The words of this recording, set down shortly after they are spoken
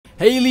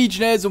Hey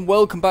Legionnaires, and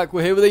welcome back.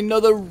 We're here with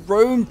another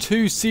Rome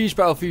 2 siege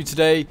battle for you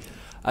today.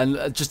 And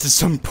just as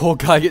some poor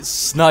guy gets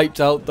sniped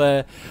out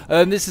there.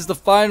 This is the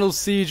final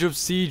siege of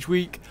Siege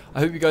Week. I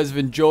hope you guys have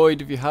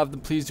enjoyed. If you have, then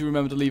please do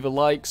remember to leave a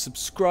like,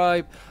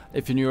 subscribe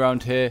if you're new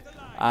around here,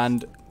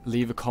 and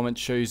leave a comment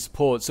to show your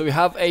support. So we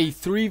have a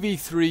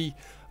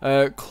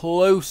 3v3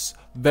 close,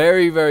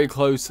 very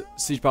close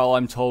siege battle,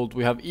 I'm told.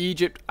 We have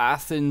Egypt,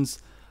 Athens,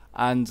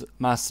 and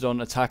Macedon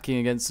attacking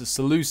against the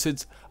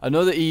Seleucids.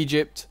 Another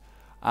Egypt.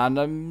 And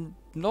I'm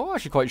not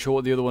actually quite sure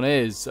what the other one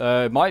is.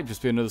 It might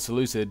just be another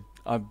Seleucid.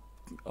 I'm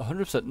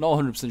 100% not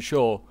 100%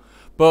 sure.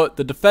 But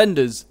the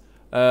defenders,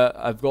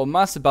 I've got a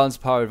massive balance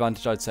of power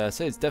advantage, I'd say. I'd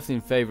say it's definitely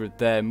in favour of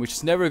them, which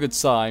is never a good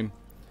sign.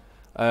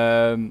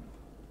 But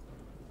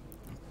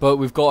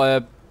we've got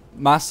a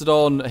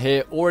Macedon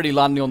here already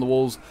landing on the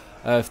walls.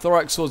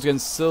 Thorax swords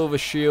against silver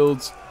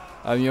shields.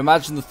 You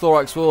imagine the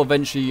Thorax will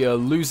eventually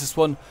lose this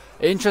one.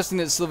 Interesting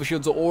that silver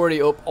shields are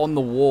already up on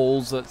the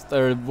walls.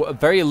 They're a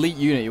very elite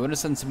unit. You want to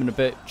send something a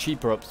bit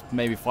cheaper up to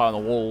maybe fight on the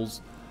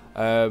walls.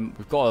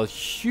 We've got a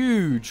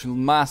huge,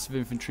 massive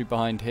infantry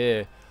behind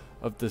here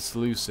of the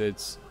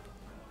Seleucids.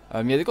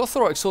 Yeah, they've got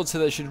Thorax swords here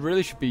that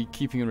really should be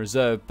keeping in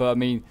reserve. But I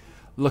mean,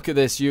 look at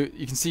this. You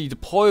can see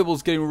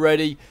deployables getting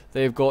ready.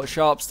 They've got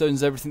sharp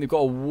stones, everything. They've got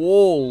a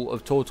wall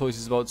of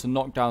tortoises about to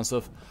knock down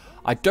stuff.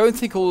 I don't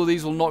think all of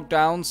these will knock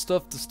down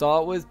stuff to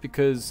start with,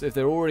 because if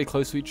they're already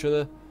close to each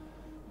other,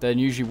 then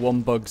usually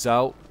one bugs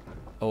out,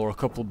 or a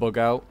couple bug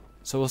out.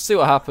 So we'll see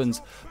what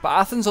happens. But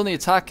Athens on the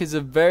attack is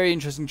a very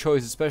interesting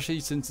choice, especially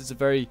since it's a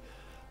very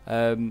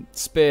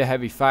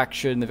spear-heavy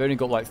faction. They've only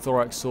got like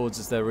Thorax swords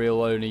as their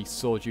real only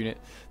sword unit.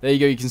 There you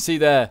go. You can see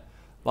there,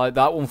 like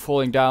that one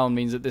falling down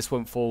means that this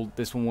won't fall.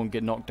 This one won't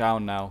get knocked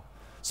down now.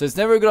 So it's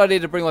never a good idea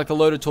to bring like a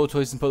load of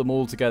tortoises and put them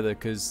all together,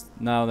 because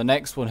now the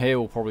next one here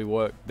will probably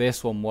work.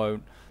 This one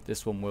won't.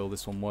 This one will.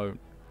 This one won't.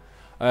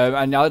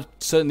 And I'd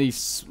certainly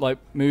like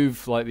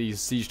move like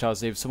these siege towers.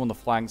 They have some on the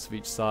flanks of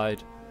each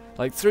side.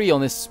 Like 3 on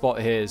this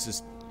spot here is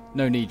just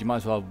no need. You might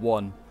as well have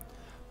 1.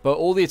 But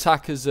all the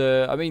attackers,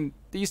 I mean,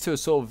 these two are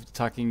sort of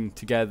attacking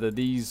together.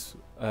 This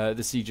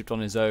Egypt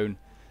on his own.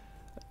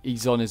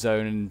 He's on his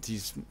own and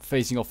he's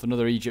facing off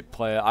another Egypt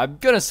player. I'm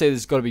gonna say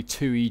there's got to be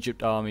 2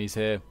 Egypt armies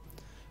here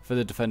for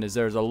the defenders.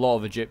 There's a lot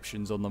of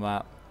Egyptians on the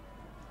map.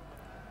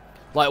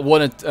 Like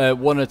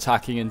one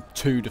attacking and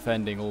 2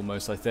 defending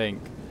almost, I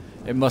think.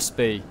 It must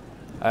be.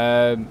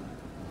 But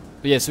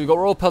yeah, so we've got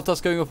Royal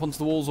Peltas going up onto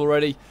the walls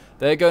already.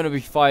 They're going to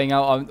be fighting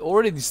out.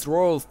 Already these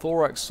Royal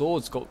Thorax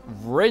swords got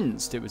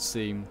rinsed, it would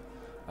seem.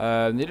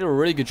 They did a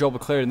really good job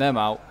of clearing them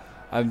out.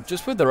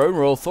 Just with their own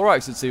Royal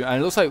Thorax, it seems.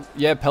 And it looks like,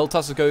 yeah,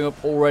 Peltas are going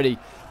up already.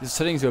 This is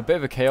turning into a bit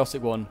of a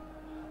chaotic one.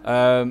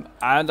 And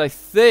I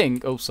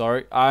think, oh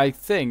sorry, I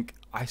think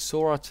I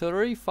saw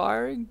artillery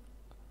firing.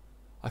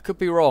 I could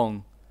be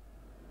wrong.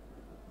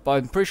 But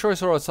I'm pretty sure I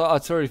saw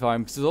artillery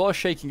firing, because there's a lot of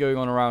shaking going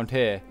on around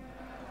here.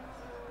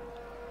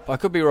 But I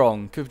could be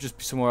wrong. Could just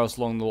be somewhere else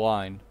along the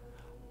line.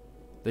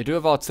 They do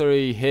have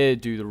artillery here,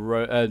 do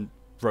the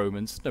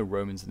Romans. No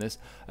Romans in this.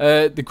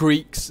 The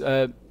Greeks.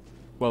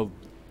 Well,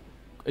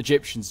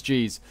 Egyptians.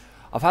 Jeez.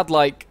 I've had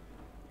like,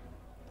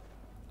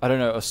 I don't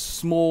know, a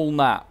small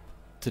nap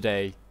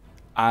today.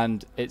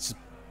 And it's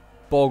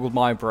boggled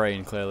my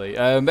brain, clearly.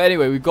 But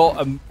anyway, we've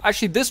got...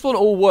 actually, this one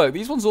all worked.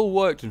 These ones all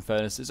worked, in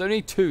fairness. There's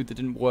only 2 that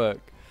didn't work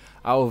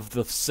out of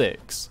the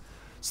 6.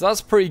 So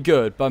that's pretty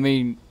good. But I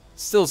mean,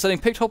 still, sending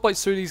picked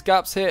hoplites through these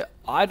gaps here,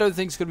 I don't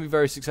think it's going to be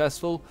very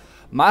successful.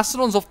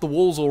 Macedon's off the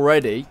walls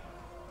already.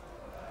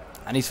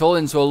 And he's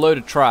fallen into a load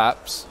of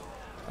traps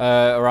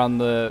around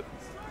the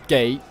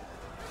gate.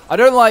 I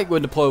don't like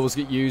when deployables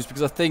get used,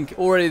 because I think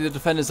already the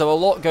defenders have a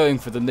lot going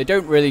for them. They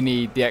don't really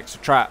need the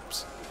extra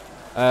traps.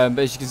 But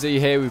as you can see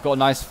here, we've got a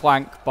nice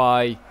flank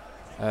by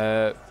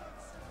the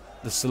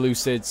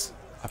Seleucids.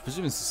 I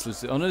presume it's the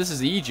Seleucids. Oh no, this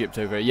is Egypt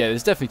over here. Yeah,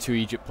 there's definitely 2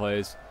 Egypt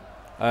players.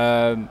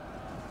 Yeah,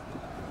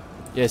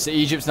 so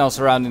Egypt's now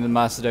surrounding the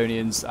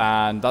Macedonians,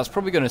 and that's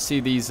probably going to see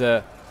these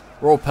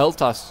Royal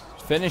Peltas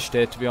finished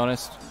here, to be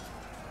honest.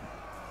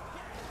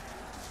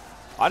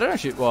 I don't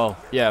actually... Well,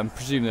 yeah, I'm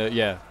presuming that...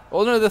 Yeah.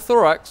 Oh no, the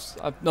Thorax.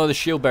 No, the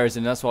shield bearers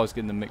in. That's why I was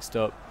getting them mixed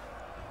up.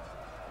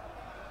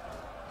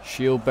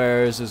 Shield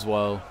bearers as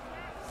well.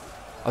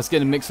 I was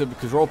getting mixed up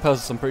because Royal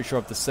Peltas, I'm pretty sure,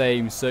 have the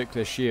same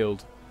circular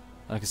shield.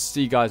 And I can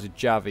see guys with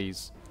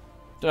Javies.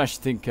 Don't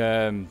actually think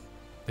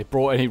they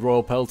brought any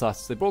Royal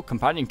Peltas. They brought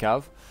Companion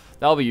Cav.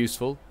 That'll be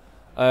useful.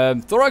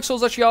 Thorax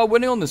swords actually are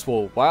winning on this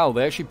wall. Wow,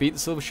 they actually beat the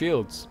Silver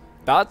Shields.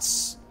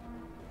 That's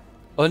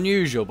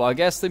unusual, but I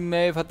guess they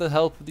may have had the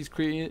help of these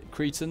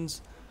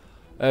Cretans.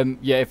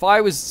 Yeah, if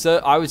I was,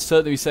 I would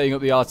certainly be setting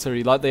up the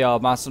artillery like they are.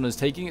 Macedon is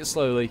taking it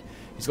slowly.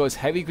 He's got his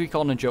heavy Greek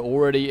onager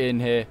already in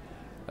here.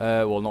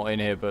 Well, not in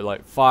here, but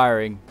like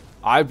firing.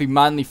 I'd be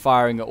manly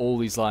firing at all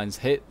these lines.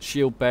 Hit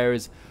shield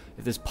bearers.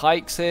 If there's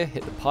pikes here,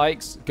 hit the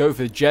pikes. Go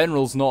for the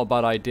generals, not a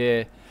bad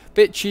idea.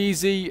 Bit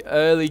cheesy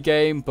early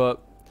game,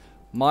 but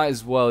might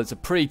as well. It's a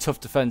pretty tough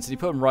defense. And he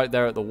put them right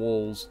there at the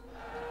walls.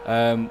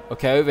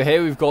 Okay, over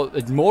here we've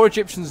got more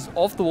Egyptians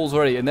off the walls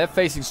already, and they're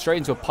facing straight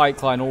into a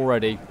pike line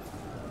already.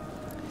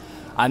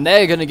 And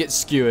they're going to get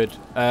skewered.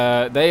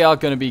 They are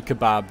going to be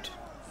kebabbed.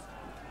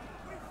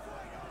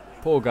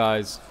 Poor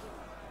guys.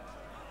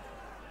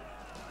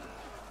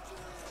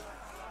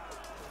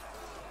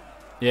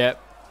 Yep.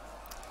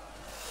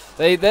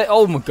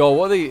 Oh my god,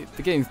 what are they?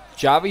 They're getting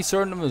javelins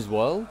thrown at them as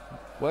well?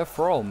 Where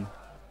from?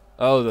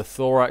 Oh, the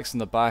thorax in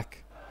the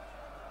back.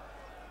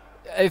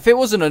 If it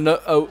wasn't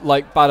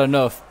like bad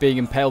enough being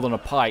impaled on a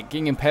pike,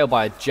 getting impaled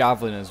by a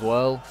javelin as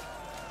well,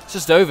 it's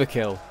just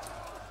overkill.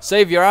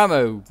 Save your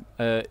ammo,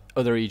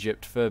 other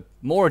Egypt, for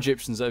more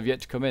Egyptians that have yet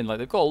to come in. Like,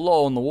 they've got a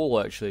lot on the wall,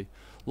 actually.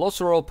 Lots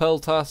of Royal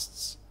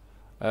Peltasts.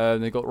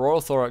 They've got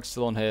Royal Thorax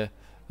still on here.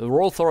 The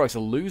Royal Thorax are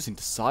losing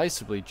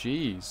decisively,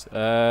 jeez.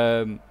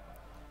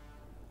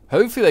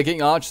 Hopefully they're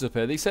getting archers up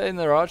here. Are they setting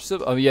their archers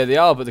up? Oh, yeah, they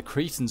are, but the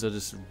Cretans are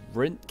just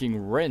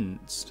getting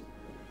rinsed.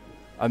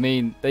 I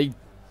mean,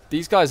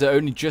 these guys are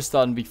only just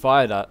starting to be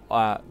fired at.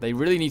 They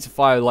really need to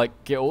fire,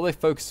 like, get all their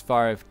focus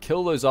fire,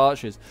 kill those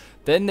archers.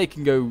 Then they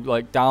can go,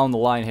 like, down the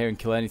line here and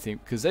kill anything.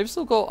 Because they've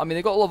still got, I mean,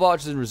 they've got a lot of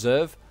archers in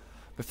reserve.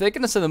 But if they're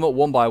going to send them up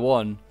one by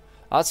one,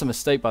 that's a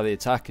mistake by the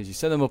attackers. You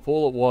send them up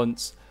all at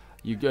once,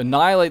 you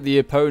annihilate the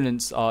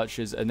opponent's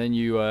archers, and then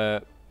you,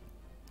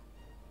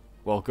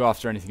 well, go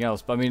after anything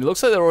else. But, I mean, it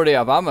looks like they're already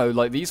out of ammo.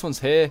 Like, these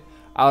ones here,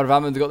 out of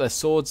ammo, they've got their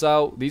swords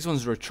out. These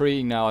ones are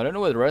retreating now. I don't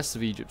know where the rest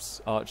of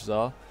Egypt's archers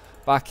are.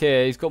 Back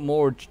here, he's got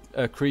more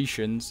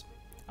Cretians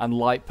and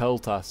light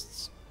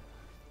Peltasts.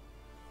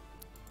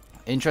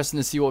 Interesting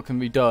to see what can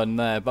be done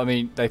there. But, I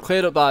mean, they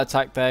cleared up that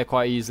attack there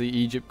quite easily.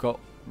 Egypt got,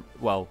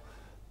 well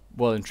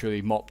and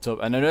truly mopped up.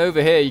 And then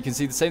over here, you can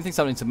see the same thing's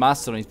happening to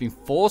Macedon. He's been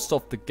forced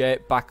off the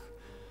gate, back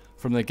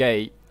from the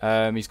gate.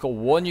 He's got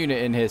one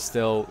unit in here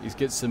still. He's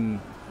got some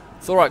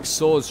Thorax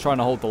swords trying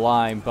to hold the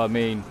line. But, I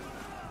mean,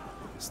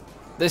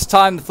 this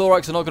time the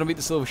Thorax are not going to beat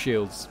the Silver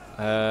Shields.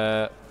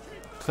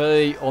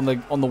 Clearly, on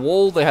the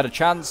wall, they had a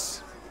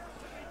chance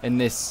in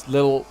this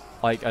little,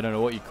 like, I don't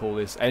know what you call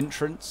this,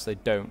 entrance. They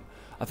don't.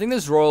 I think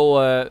there's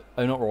Royal,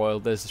 not Royal,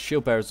 there's the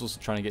Shield Bearers also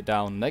trying to get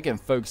down. And they're getting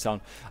focused down.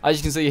 As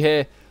you can see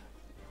here,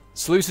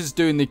 Seleucus is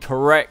doing the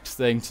correct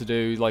thing to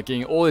do, like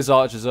getting all his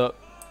archers up.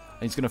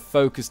 And he's going to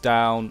focus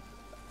down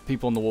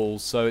people on the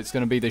walls. So it's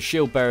going to be the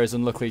Shield Bearers,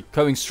 unluckily,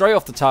 coming straight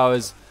off the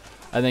towers.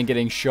 And then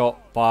getting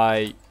shot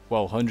by,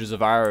 well, hundreds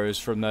of arrows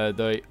from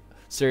the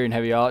Syrian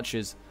heavy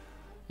archers.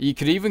 You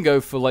could even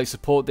go for, like,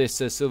 support this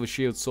Silver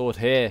Shield sword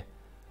here.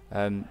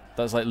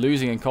 That's like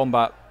losing in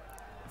combat.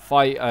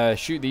 Fight,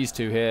 shoot these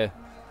two here.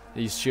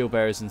 These Shield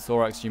Bearers and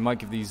Thorax. You might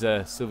give these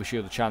Silver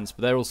Shield a chance,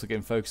 but they're also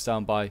getting focused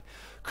down by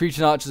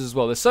Cretan archers as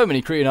well. There's so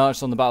many Cretan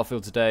archers on the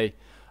battlefield today.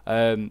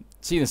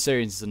 Seeing the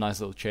Syrians is a nice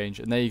little change.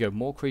 And there you go,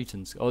 more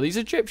Cretans. Oh, these are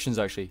Egyptians,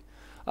 actually.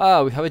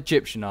 Ah, we have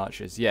Egyptian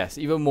archers. Yes,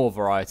 even more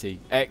variety.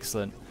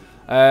 Excellent.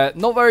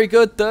 Not very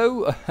good,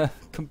 though,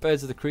 compared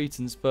to the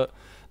Cretans, but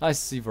nice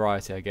to see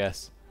variety, I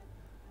guess.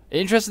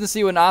 Interesting to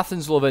see when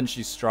Athens will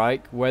eventually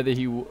strike, when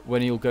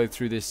he'll go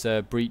through this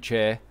breach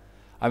here.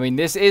 I mean,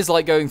 this is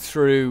like going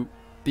through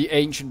the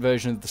ancient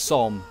version of the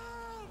Somme.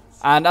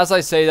 And as I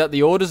say that,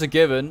 the orders are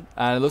given,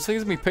 and it looks like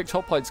there's going to be picked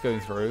hoplites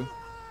going through.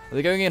 Are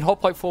they going in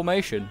hoplite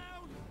formation?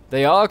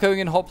 They are going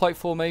in hoplite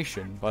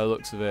formation, by the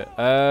looks of it.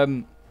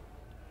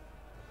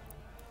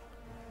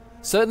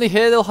 Certainly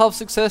here they'll have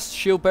success.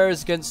 Shield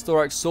Bearers against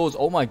Thorax swords.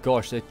 Oh my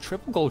gosh, they're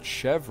triple gold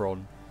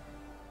chevron.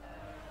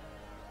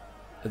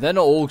 They're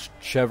not all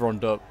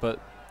chevroned up, but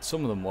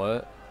some of them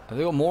were. Have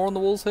they got more on the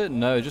walls here?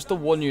 No, just the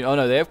one unit. Oh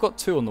no, they have got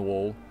two on the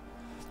wall.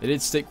 They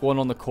did stick one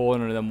on the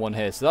corner and then one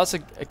here. So that's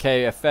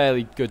a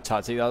fairly good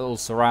tactic. That'll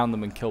surround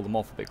them and kill them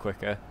off a bit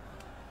quicker.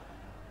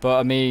 But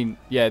I mean,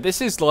 yeah, this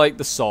is like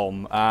the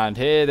Somme. And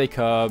here they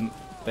come.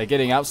 They're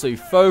getting absolutely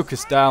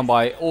focused down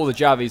by all the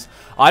Javis.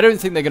 I don't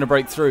think they're going to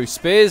break through.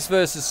 Spears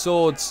versus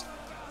swords.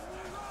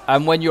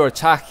 And when you're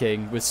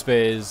attacking with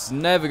spears,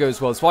 never goes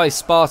well. That's why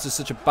Sparta is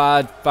such a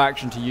bad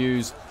faction to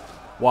use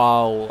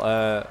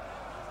while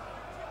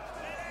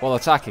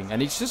attacking.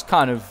 And he's just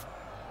kind of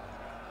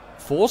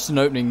forced an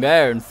opening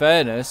there, in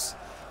fairness.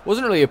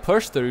 Wasn't really a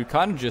push through,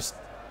 kind of just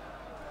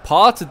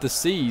parted the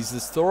seas.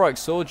 This Thorax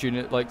sword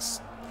unit, like,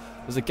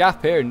 there's a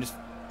gap here and just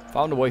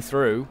found a way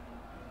through.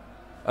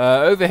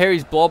 Over here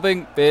he's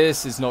blobbing.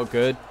 This is not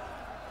good.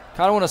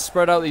 Kind of want to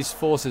spread out these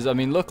forces. I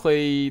mean,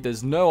 luckily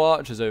there's no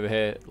archers over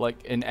here,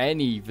 like in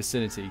any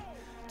vicinity,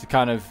 to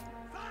kind of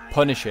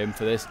punish him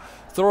for this.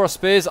 Thorax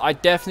spears,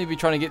 I'd definitely be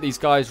trying to get these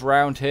guys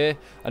round here.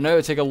 I know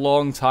it'll take a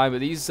long time,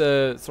 but these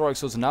Thorax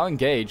swords are now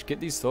engaged. Get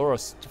these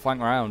Thorax to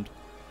flank around.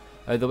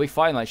 They'll be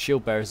fighting like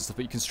Shield Bearers and stuff,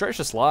 but you can stretch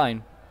this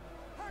line.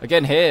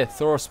 Again here,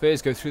 Thorax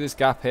spears go through this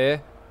gap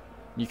here.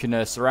 You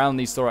can surround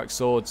these Thorax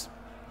swords.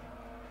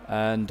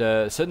 And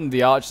certainly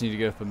the archers need to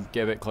get up and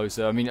get a bit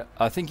closer. I mean,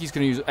 I think he's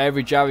going to use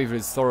every Javi for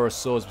his Thorax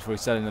swords before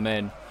he's sending them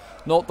in.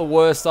 Not the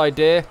worst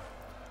idea.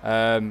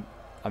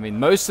 I mean,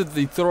 most of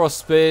the Thorax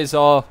spears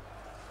are...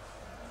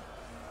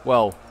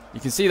 Well,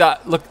 you can see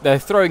that. Look, they're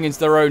throwing into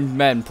their own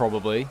men,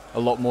 probably. A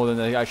lot more than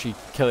they're actually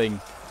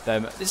killing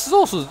them. This is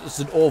also just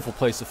an awful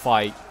place to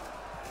fight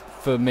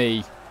for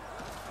me.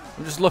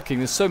 I'm just looking.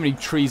 There's so many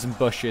trees and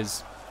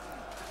bushes.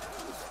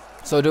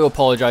 So I do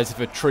apologise if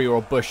a tree or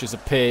a bush just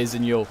appears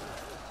in your,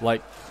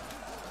 like,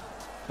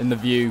 in the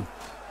view.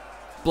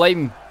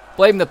 Blame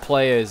the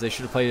players. They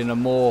should have played in a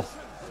more,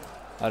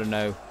 I don't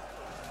know,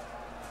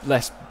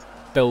 less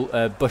built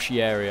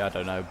bushy area. I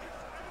don't know,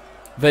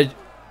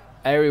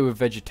 area with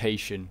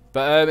vegetation.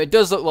 But it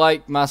does look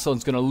like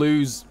Macedon's going to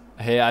lose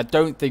here. I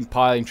don't think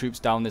piling troops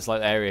down this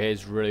like area here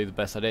is really the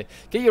best idea.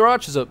 Get your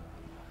archers up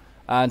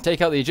and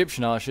take out the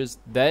Egyptian archers.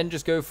 Then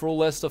just go for all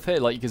their stuff here.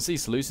 Like you can see,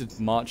 Seleucid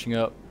marching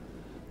up.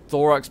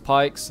 Thorax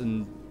pikes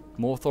and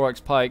more thorax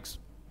pikes.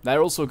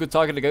 They're also a good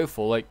target to go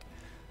for. Like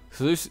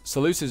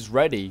Seleucid's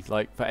ready,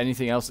 like, for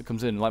anything else that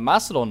comes in. Like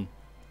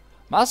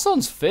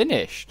Macedon's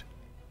finished.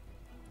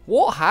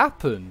 What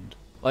happened?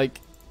 Like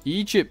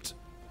Egypt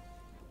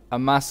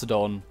and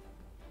Macedon,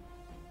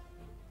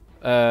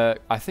 I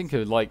think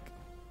are like,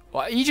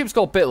 well, Egypt's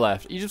got a bit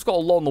left. Egypt's got a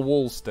lot on the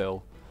wall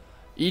still.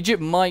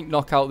 Egypt might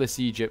knock out this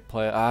Egypt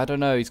player. I don't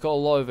know. He's got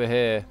a lot over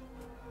here.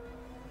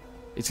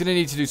 He's going to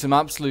need to do some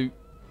absolute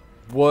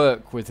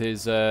work with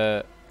his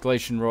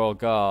Galatian Royal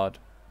Guard.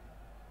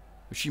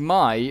 Which he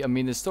might. I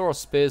mean, there's Thoros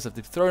spears left.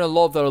 They've thrown a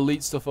lot of their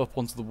elite stuff up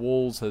onto the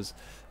walls as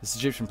this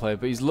Egyptian player.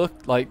 But he's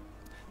looked like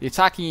the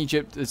attacking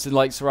Egypt is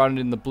like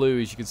surrounded in the blue,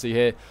 as you can see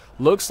here.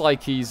 Looks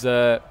like he's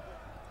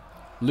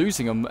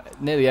losing on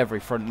nearly every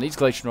front. And these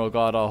Galatian Royal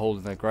Guard are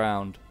holding their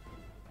ground.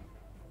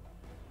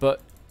 But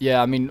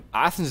yeah, I mean,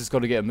 Athens has got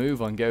to get a move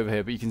on, get over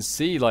here. But you can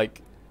see,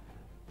 like,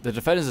 the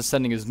defenders are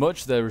sending as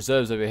much of their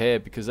reserves over here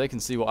because they can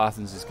see what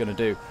Athens is going to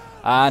do.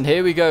 And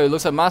here we go. It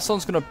looks like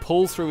Macedon's going to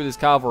pull through with his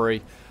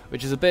cavalry,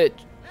 which is a bit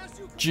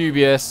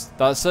dubious.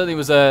 That certainly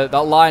was that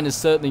line is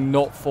certainly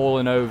not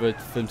falling over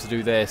for them to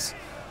do this.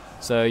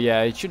 So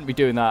yeah, he shouldn't be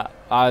doing that.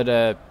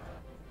 I'd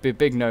be a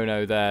big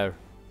no-no there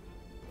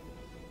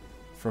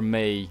from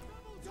me.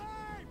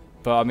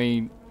 But I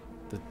mean,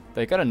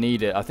 they're gonna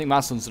need it. I think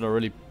Macedon's done a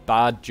really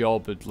bad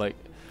job at, like,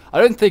 I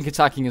don't think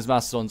attacking as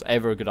Macedon's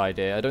ever a good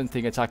idea. I don't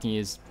think attacking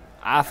as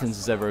Athens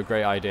is ever a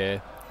great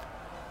idea.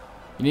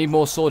 You need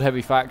more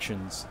sword-heavy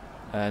factions,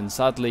 and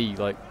sadly,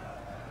 like,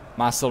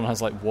 Macedon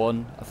has like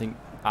one. I think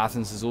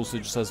Athens is also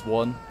just has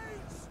one.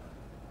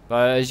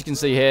 But as you can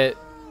see here,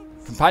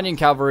 companion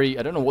cavalry,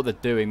 I don't know what they're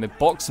doing. They've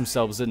boxed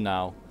themselves in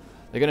now.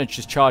 They're going to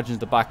just charge into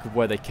the back of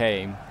where they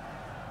came.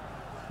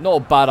 Not a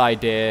bad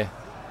idea.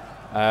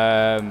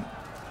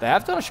 They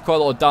have done actually quite a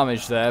lot of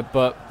damage there,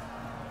 but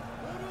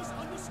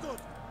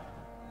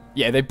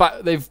yeah,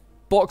 they've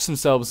boxed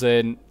themselves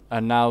in,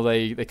 and now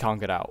they can't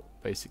get out,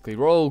 basically.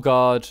 Royal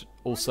Guard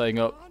all setting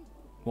up.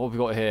 What have we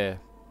got here?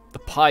 The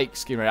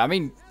pikes getting ready. I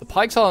mean, the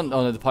pikes aren't.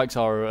 Oh no, the pikes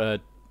are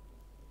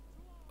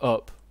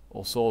up,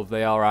 or sort of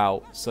they are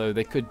out, so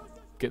they could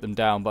get them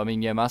down. But I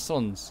mean, yeah,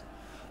 Macedon's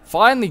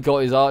finally got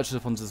his archers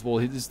up onto this wall.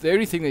 It's the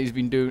only thing that he's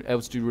been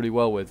able to do really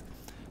well with.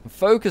 And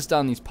focus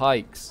down these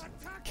pikes.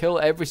 Kill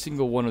every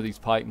single one of these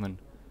pikemen.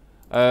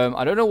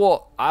 I don't know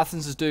what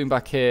Athens is doing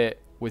back here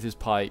with his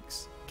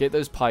pikes. Get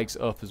those pikes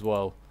up as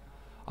well.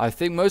 I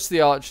think most of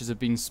the archers have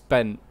been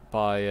spent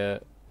by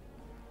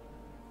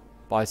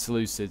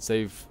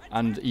Seleucids.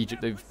 And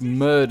Egypt. They've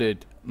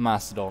murdered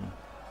Macedon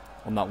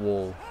on that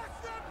wall.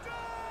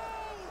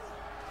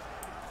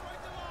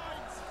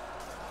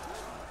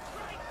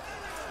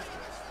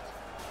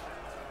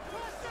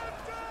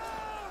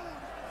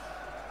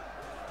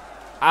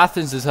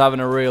 Athens is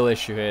having a real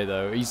issue here,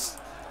 though.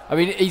 I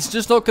mean, he's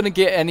just not going to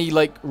get any,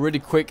 like, really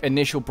quick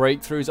initial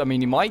breakthroughs. I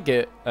mean, he might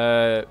get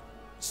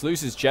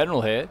Seleucid's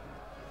general here.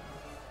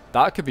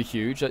 That could be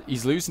huge.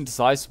 He's losing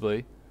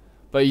decisively.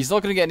 But he's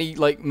not going to get any,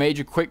 like,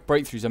 major quick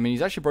breakthroughs. I mean,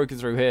 he's actually broken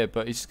through here,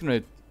 but he's just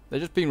going to... They're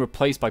just being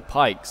replaced by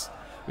pikes,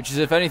 which is,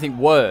 if anything,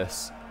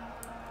 worse.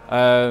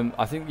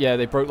 I think, yeah,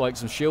 they broke, like,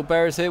 some shield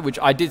bearers here, which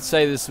I did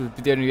say this would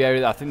be the only area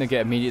that I think they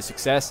get immediate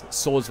success.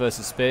 Swords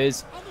versus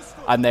spears,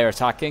 and they're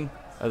attacking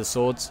the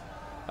swords.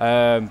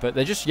 But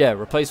they're just, yeah,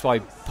 replaced by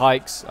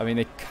pikes. I mean,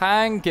 they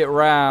can get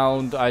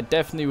round. I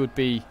definitely would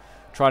be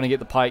trying to get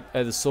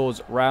the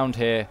swords round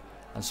here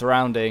and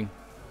surrounding.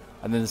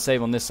 And then the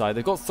same on this side.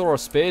 They've got Thoros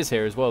spears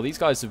here as well. These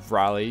guys have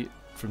rallied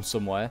from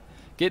somewhere.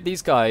 Get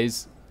these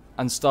guys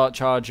and start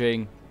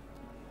charging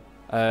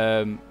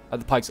at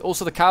the pikes.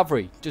 Also the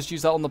cavalry. Just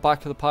use that on the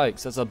back of the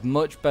pikes. That's a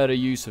much better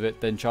use of it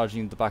than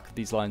charging the back of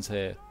these lines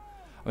here.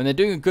 I mean, they're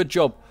doing a good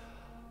job.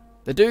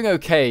 They're doing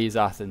okay as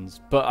Athens.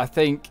 But I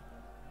think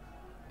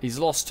he's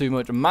lost too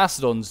much. And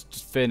Macedon's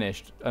just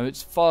finished. And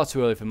it's far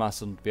too early for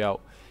Macedon to be out.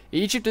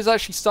 Egypt is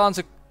actually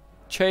starting to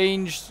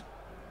change,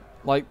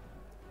 like,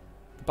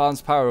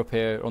 balance power up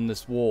here on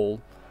this wall.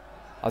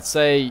 I'd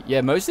say, yeah,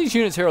 most of these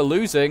units here are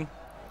losing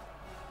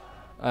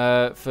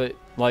for,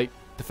 like,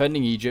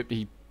 defending Egypt.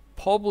 He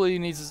probably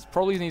needs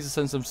to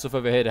send some stuff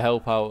over here to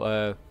help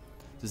out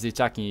the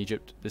attacking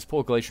Egypt. This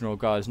poor Galatian Royal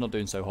Guard is not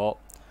doing so hot.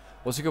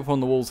 What's he got up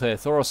on the walls here?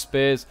 Thoros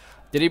spears.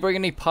 Did he bring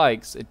any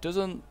pikes? It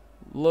doesn't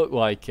look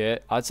like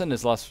it. I'd send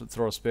his last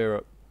Thoros spear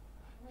up.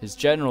 His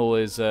general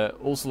is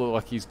also look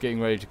like he's getting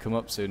ready to come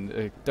up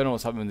soon. Don't know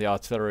what's happening with the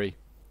artillery.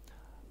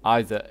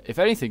 either, if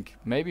anything,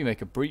 maybe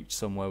make a breach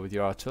somewhere with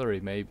your artillery.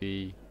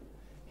 Maybe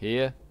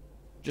here.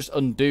 Just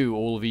undo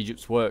all of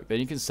Egypt's work. Then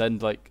you can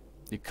send like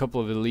a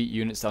couple of elite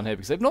units down here,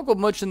 because they've not got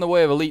much in the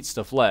way of elite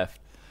stuff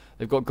left.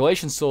 They've got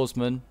Galatian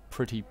swordsmen,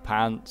 pretty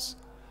pants.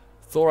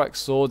 Thorax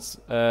swords.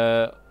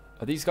 Are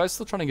these guys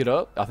still trying to get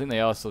up? I think they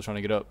are still trying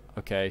to get up.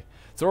 Okay.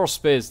 Thoros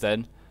spears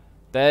then.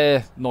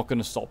 They're not going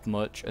to stop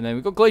much. And then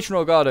we've got Galatian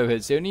Rogado here.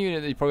 It's the only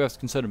unit that you probably have to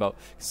concern about.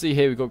 You can see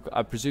here we've got,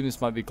 I presume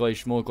this might be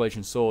more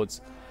Galatian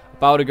swords.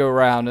 About to go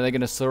around, and they're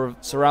going to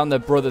surround their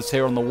brothers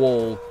here on the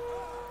wall.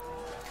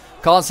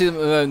 Can't see them at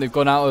the moment. They've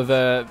gone out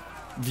of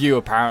view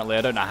apparently.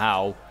 I don't know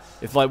how.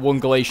 If like one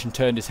Galatian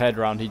turned his head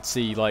around, he'd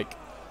see like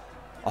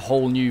a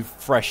whole new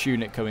fresh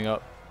unit coming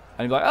up.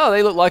 And he'd be like, oh,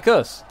 they look like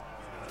us.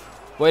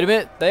 Wait a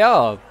minute, they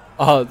are.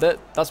 Oh,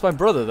 that's my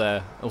brother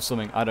there, or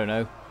something. I don't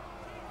know.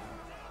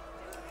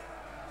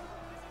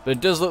 But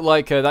it does look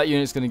like that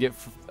unit's going to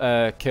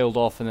get killed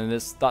off, and then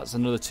that's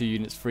another 2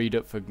 units freed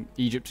up for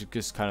Egypt to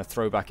just kind of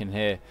throw back in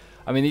here.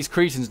 I mean, these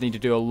Cretans need to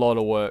do a lot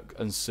of work,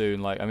 and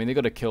soon. Like, I mean, they've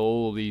got to kill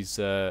all these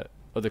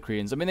other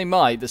Cretans. I mean, they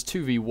might. There's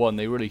 2v1.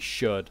 They really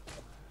should.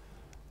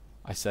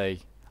 I say.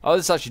 Oh,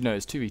 this actually, no,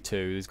 it's 2v2.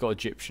 There's got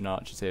Egyptian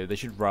archers here. They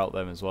should rout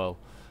them as well.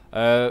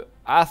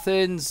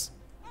 Athens,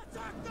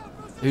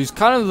 who's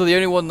kind of the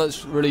only one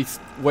that's really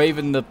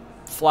waving the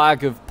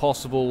flag of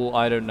possible,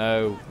 I don't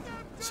know,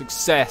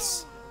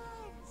 success,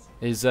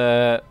 is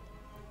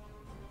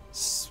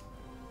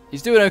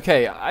he's doing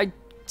okay. I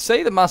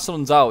say the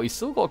Macedon's out. He's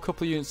still got a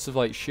couple of units of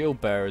like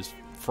shield bearers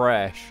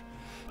fresh.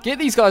 Get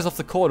these guys off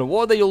the corner.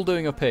 What are they all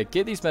doing up here?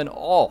 Get these men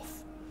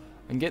off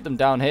and get them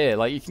down here.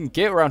 Like, you can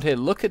get around here.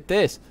 Look at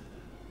this.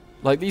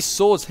 Like, these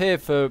swords here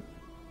for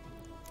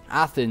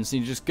Athens.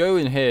 You just go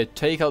in here,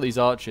 take out these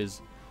archers,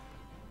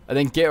 and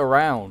then get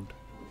around.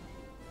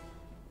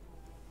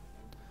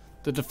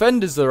 The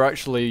defenders are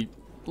actually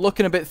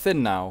looking a bit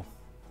thin now.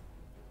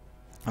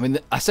 I mean,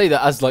 I say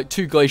that as like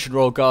 2 Galatian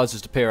Royal Guards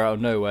just appear out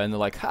of nowhere, and they're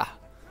like, ha!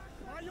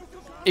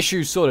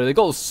 Issue sorted. They've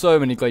got so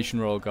many Galatian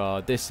Royal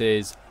Guard. This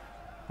is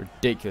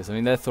ridiculous. I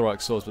mean, they're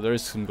thorax swords, but there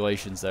is some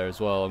Galatians there as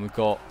well. And we've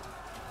got,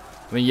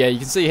 I mean, yeah, you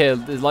can see here,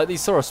 like,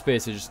 these thorax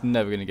spears are just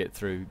never going to get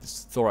through.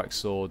 These thorax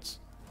swords.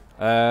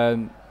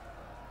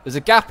 There's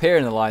a gap here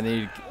in the line they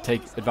need to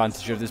take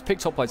advantage of. There's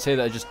picked hoplites here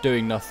that are just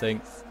doing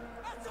nothing.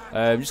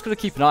 Just got to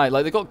keep an eye.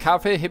 Like, they've got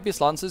cav here, Hippias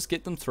Lancers,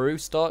 get them through,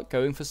 start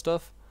going for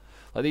stuff.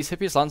 Like, these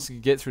Hippias Lancers can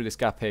get through this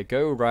gap here,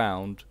 go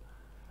around.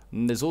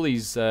 And there's all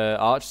these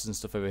archers and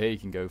stuff over here you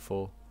can go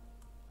for.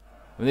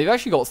 I mean, they've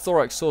actually got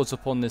thorax swords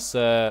up on this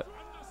wall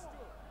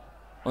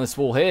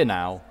here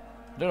now.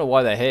 I don't know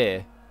why they're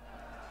here.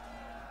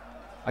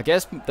 I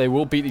guess they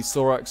will beat these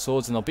thorax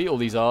swords and they'll beat all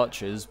these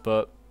archers,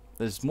 but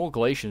there's more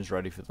Galatians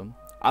ready for them.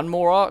 And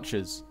more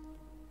archers.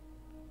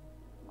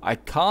 I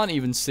can't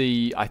even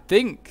see... I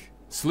think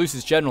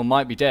Seleucus' general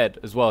might be dead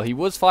as well. He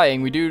was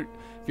fighting. If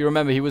you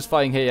remember, he was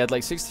fighting here. He had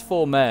like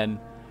 64 men,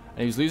 and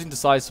he was losing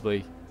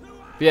decisively.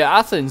 But yeah,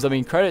 Athens, I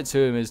mean, credit to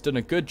him, has done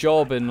a good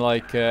job in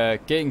like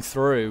getting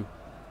through.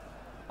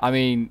 I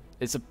mean,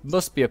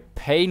 must be a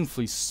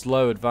painfully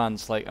slow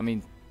advance. Like, I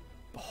mean,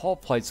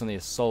 hoplites on the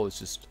assault is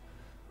just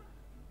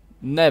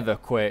never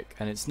quick,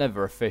 and it's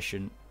never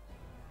efficient.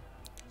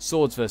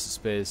 Swords versus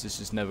spears is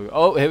just never...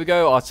 Oh, here we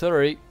go,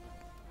 artillery.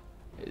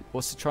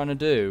 What's it trying to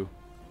do?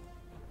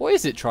 What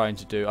is it trying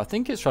to do? I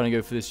think it's trying to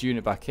go for this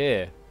unit back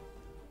here.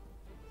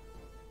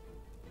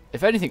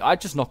 If anything, I'd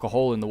just knock a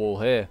hole in the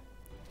wall here.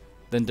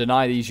 Then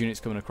deny these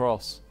units coming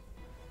across.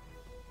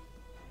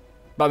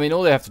 But I mean,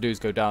 all they have to do is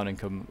go down and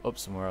come up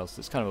somewhere else.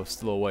 It's kind of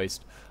still a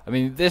waste. I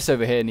mean, this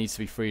over here needs to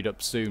be freed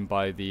up soon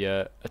by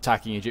the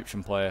attacking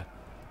Egyptian player.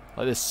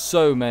 Like, there's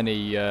so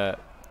many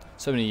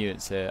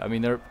units here. I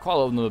mean, quite a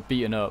lot of them are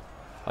beaten up.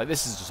 Like,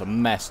 this is just a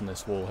mess on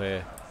this wall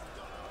here.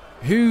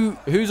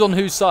 Who's on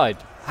whose side?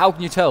 How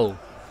can you tell?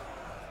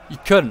 You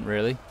couldn't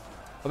really.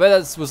 I bet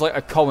that was like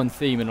a common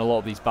theme in a lot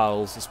of these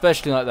battles,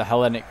 especially like the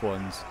Hellenic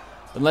ones.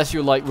 Unless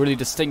you're like really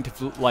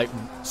distinctive, like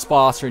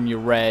Sparta in your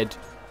red,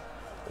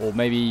 or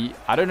maybe,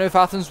 I don't know if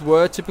Athens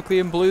were typically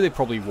in blue. They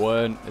probably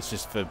weren't. It's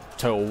just for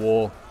total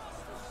war.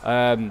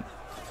 But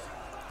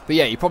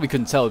yeah, you probably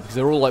couldn't tell because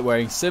they're all like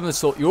wearing similar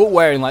sort. You're all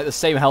wearing like the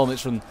same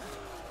helmets from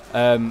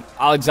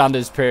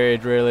Alexander's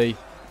period, really,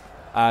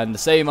 and the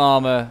same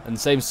armor and the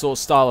same sort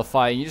of style of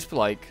fighting. You just be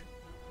like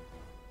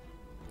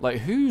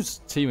whose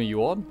team are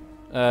you on?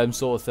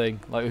 Sort of thing.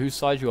 Like, whose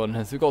side are you on?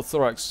 We've got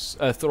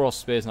Thoros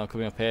spears now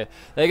coming up here.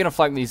 They're going to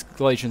flank these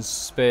Galatian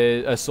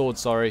swords,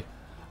 sorry.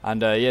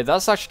 And yeah,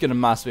 that's actually going to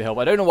massively help.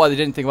 I don't know why they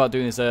didn't think about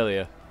doing this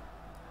earlier.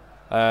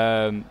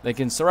 They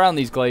can surround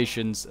these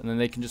Galatians, and then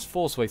they can just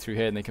force way through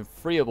here, and they can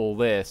free up all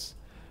this.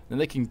 Then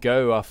they can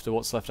go after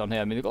what's left down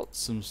here. I mean, they've got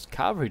some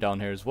cavalry down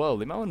here as well.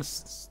 They might want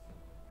to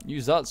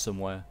use that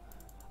somewhere.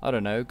 I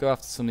don't know. Go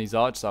after some of these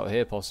archers out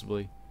here,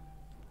 possibly.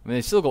 I mean,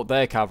 they've still got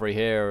their cavalry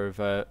here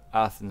of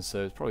Athens,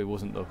 so it probably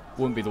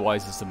wouldn't be the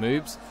wisest of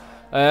moves.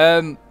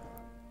 But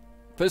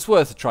it's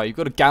worth a try. You've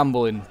got to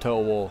gamble in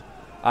Total War.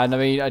 And I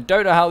mean, I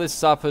don't know how this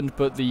has happened,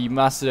 but the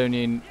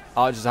Macedonian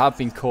archers have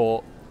been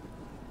caught.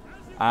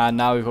 And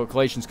now we've got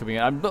Galatians coming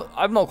in.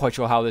 I'm not quite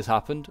sure how this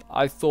happened.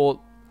 I thought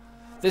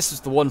this was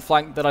the one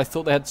flank that I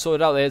thought they had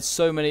sorted out. They had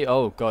so many.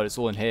 Oh god, it's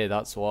all in here.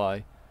 That's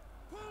why.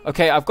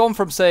 Okay, I've gone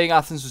from saying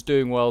Athens was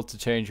doing well to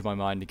changing my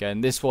mind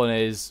again. This one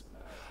is.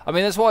 I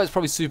mean, that's why it's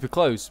probably super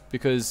close,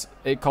 because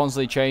it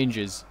constantly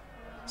changes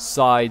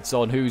sides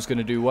on who's going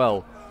to do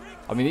well.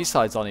 I mean, these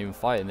sides aren't even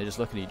fighting. They're just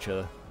looking at each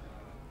other.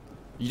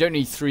 You don't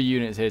need 3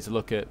 units here to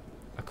look at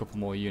a couple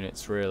more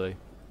units, really.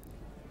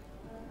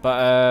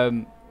 But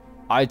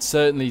I'd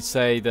certainly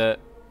say that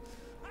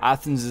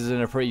Athens is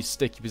in a pretty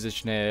sticky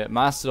position here.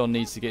 Macedon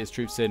needs to get his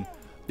troops in.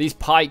 These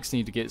pikes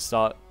need to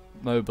start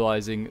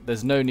mobilizing.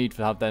 There's no need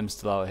to have them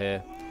still out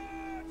here.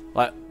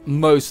 Like,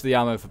 most of the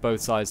ammo for both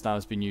sides now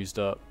has been used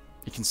up.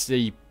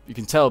 You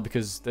can tell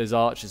because there's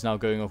archers now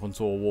going up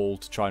onto a wall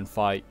to try and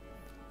fight.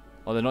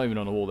 Oh, they're not even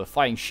on a wall. They're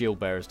fighting shield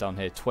bearers down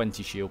here.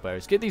 20 shield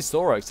bearers. Get these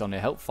thorax down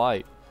here. Help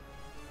fight.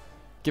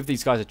 Give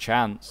these guys a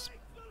chance.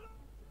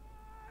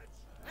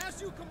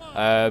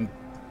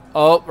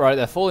 Oh, right.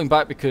 They're falling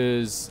back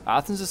because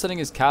Athens is sending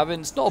his cav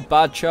in. It's not a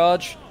bad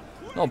charge.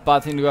 Not a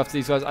bad thing to go after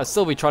these guys. I'd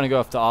still be trying to go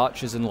after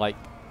archers and, like,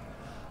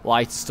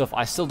 light stuff.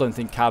 I still don't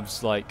think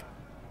cavs, like...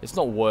 It's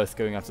not worth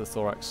going after the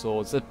thorax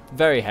swords. They're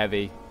very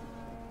heavy.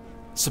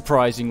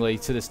 Surprisingly,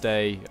 to this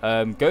day.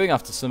 Going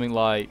after something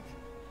like...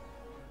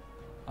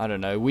 I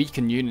don't know.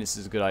 Weaken units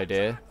is a good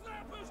idea.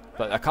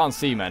 But I can't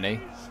see many.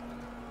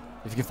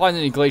 If you can find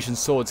any Galatian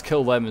swords,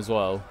 kill them as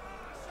well.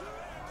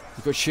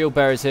 We've got shield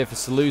bearers here for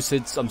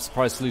Seleucids. I'm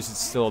surprised Seleucid's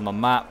still on the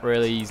map,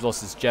 really. He's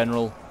lost his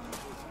general.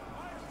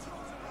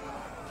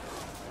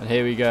 And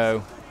here we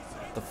go.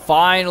 The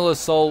final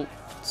assault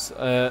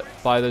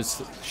by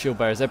those shield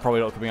bearers. They're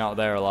probably not coming out of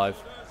there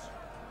alive.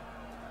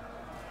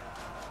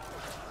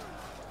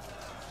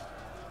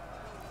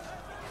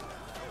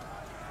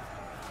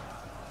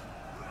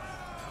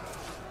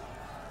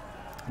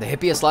 The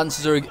Hippias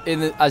Lancers are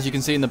in, as you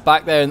can see in the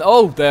back there, and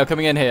oh, they are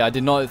coming in here. I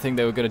did not think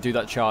they were going to do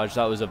that charge.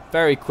 That was a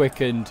very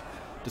quick and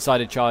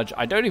decided charge.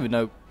 I don't even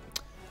know.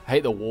 I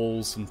hate the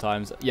walls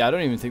sometimes. Yeah, I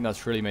don't even think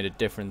that's really made a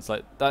difference.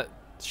 Like that,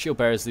 shield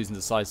bearer is losing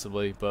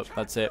decisively, but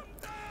that's it.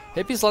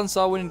 Hippias Lancers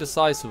are winning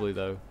decisively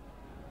though.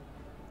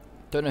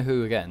 Don't know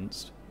who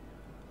against.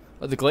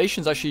 But the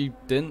Galatians actually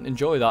didn't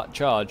enjoy that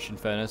charge. In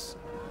fairness.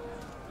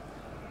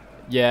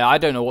 Yeah, I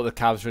don't know what the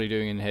cav's really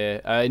doing in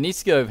here. It needs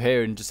to go over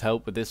here and just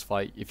help with this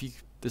fight.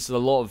 There's a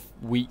lot of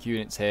weak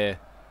units here,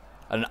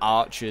 and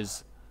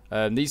archers.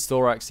 These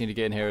thorax need to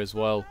get in here as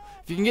well.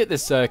 If you can get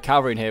this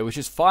cavalry in here, which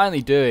is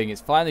finally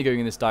it's finally going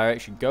in this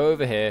direction. Go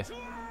over here,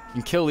 you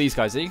can kill these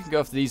guys, then you can go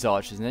after these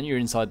archers, and then you're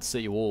inside the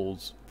city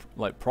walls,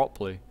 like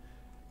properly.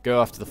 Go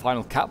after the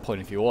final cap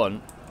point if you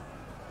want,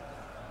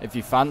 if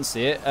you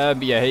fancy it.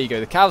 But yeah, here you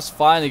go. The cav's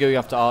finally going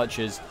after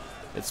archers.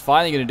 It's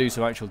finally going to do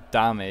some actual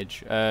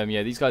damage.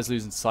 Yeah, these guys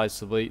losing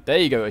decisively. There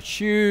you go, a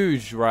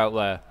huge rout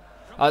there.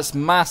 That's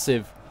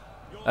massive.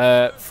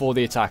 For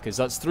the attackers.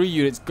 That's 3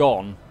 units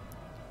gone.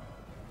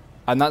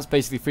 And that's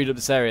basically freed up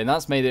this area. And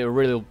that's made it a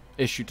real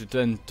issue to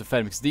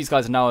defend. Because these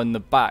guys are now in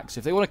the back. So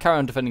if they want to carry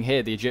on defending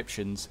here, the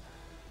Egyptians,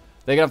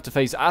 they're going to have to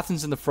face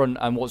Athens in the front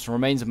and what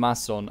remains of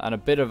Macedon. And a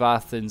bit of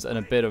Athens and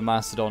a bit of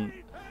Macedon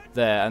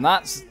there. And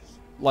that's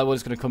like what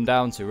it's going to come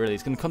down to, really.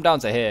 It's going to come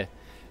down to here.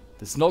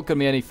 There's not going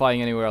to be any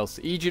fighting anywhere else.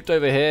 Egypt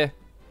over here.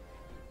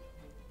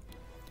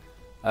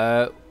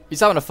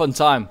 He's having a fun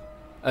time.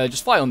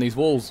 Just fight on these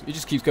walls. He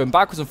just keeps going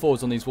backwards and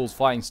forwards on these walls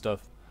fighting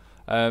stuff.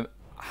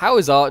 How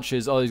is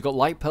archers? Oh, he's got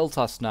light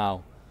peltas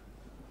now.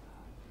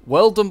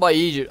 Well done by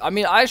Egypt. I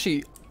mean,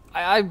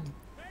 I'm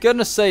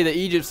gonna say that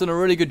Egypt's done a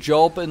really good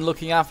job in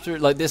looking after,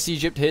 like this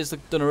Egypt here's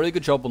done a really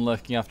good job on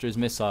looking after his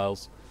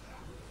missiles.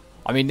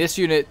 I mean, this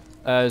unit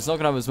is not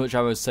gonna have as much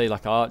ammo as say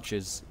like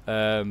archers,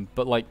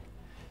 but like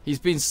he's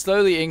been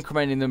slowly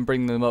incrementing them,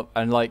 bringing them up,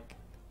 and like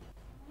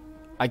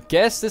I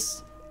guess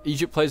this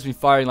Egypt player's been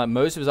firing like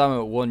most of his ammo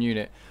at 1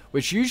 unit,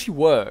 which usually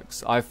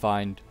works, I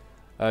find.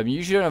 You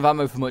usually don't have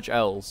ammo for much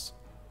else,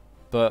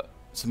 but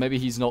so maybe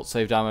he's not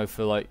saved ammo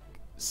for like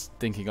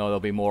thinking, oh,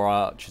 there'll be more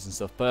archers and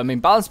stuff. But I mean,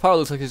 balance power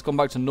looks like it's gone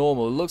back to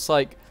normal. It looks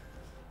like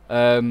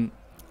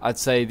I'd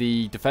say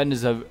the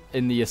defenders are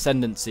in the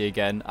ascendancy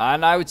again,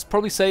 and I would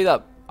probably say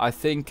that I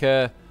think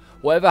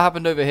whatever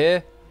happened over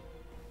here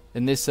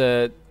in this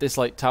this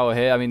like tower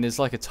here, I mean, there's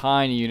like a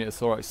tiny unit of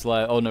thorax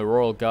slayer. Oh no,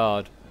 royal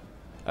guard.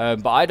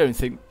 But I don't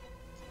think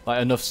like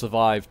enough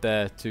survived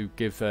there to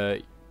give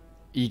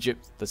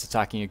Egypt that's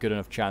attacking a good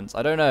enough chance.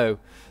 I don't know.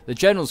 The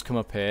generals come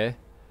up here,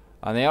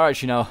 and they are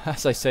actually now,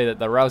 as I say that,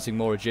 they're rousing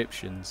more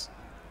Egyptians.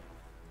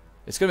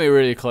 It's going to be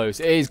really close.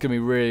 It is going to be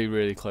really,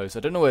 really close. I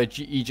don't know where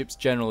Egypt's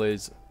general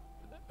is.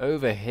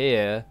 Over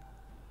here.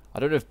 I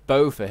don't know if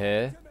both are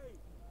here.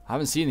 I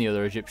haven't seen the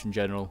other Egyptian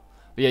general.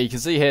 But yeah, you can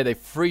see here they've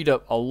freed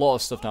up a lot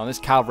of stuff now. And this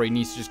cavalry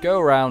needs to just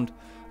go around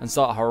and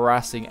start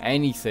harassing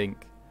anything.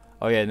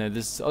 Oh yeah, no,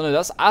 this. Oh no,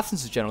 that's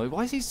Athens' general.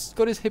 Why has he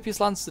got his Hippias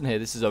Lancers in here?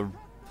 This is a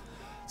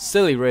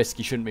silly risk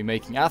he shouldn't be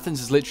making. Athens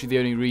is literally the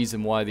only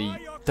reason why the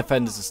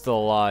defenders are still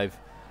alive.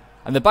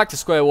 And they're back to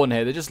square one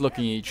here. They're just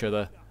looking at each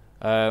other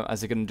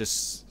as they're going to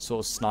just sort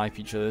of snipe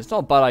each other. It's not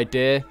a bad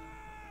idea.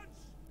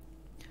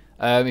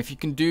 If you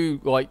can do,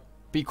 like,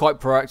 be quite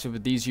proactive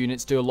with these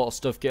units, do a lot of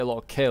stuff, get a lot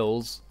of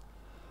kills,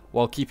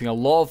 while keeping a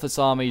lot of this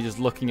army just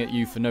looking at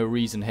you for no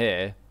reason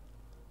here,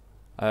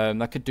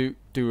 that could do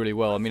really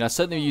well. I mean, I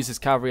certainly use this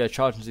cavalry, I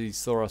charge into these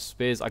Thoros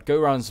spears, I go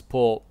around and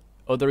support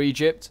other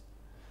Egypt,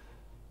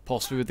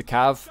 possibly with the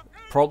cav,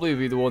 probably would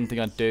be the one thing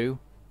I'd do.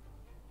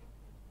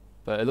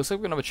 But it looks like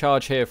we're going to have a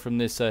charge here from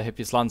this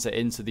Hippias Lancer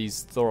into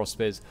these Thoros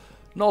spears.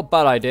 Not a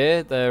bad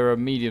idea, they're a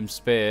medium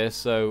spear,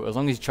 so as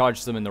long as he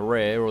charges them in the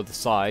rear or the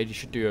side, you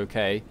should do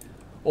okay.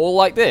 Or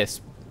like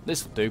this.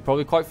 This will do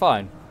probably quite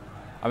fine.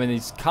 I mean,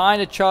 he's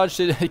kind of charged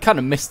it. He kind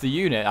of missed the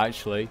unit,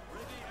 actually.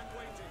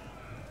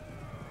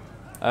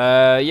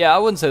 Yeah, I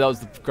wouldn't say that was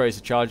the greatest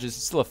of charges.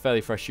 It's still a fairly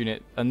fresh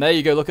unit. And there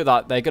you go, look at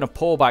that. They're going to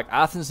pull back.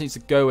 Athens needs to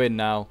go in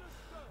now.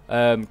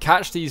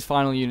 Catch these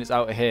final units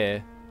out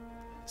here.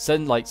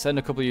 Send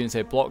a couple of units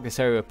here. Block this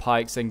area with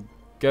pikes. Then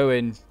go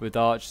in with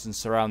archers and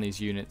surround these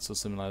units or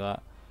something like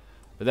that.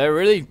 But they're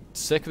really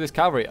sick of this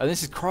cavalry. And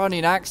this is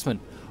Cranian Axemen.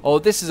 Oh,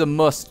 this is a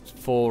must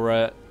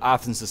for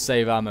Athens to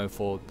save ammo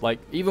for. Like,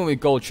 even with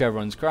gold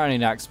chevrons,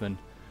 Cranian Axemen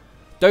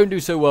don't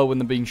do so well when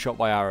they're being shot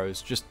by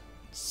arrows. Just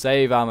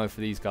save ammo for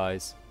these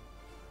guys.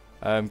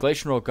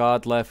 Glacial Royal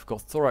Guard left. We've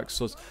got thorax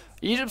swords.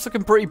 Egypt's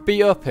looking pretty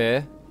beat up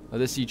here.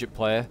 This Egypt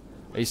player.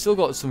 He's still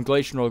got some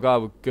Glacial Royal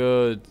Guard with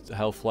good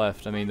health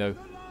left. I mean, though,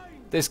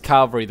 this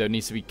cavalry, though,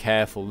 needs to be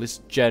careful. This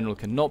general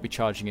cannot be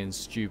charging in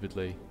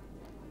stupidly.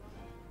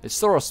 It's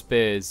Thoros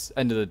spears,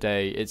 end of the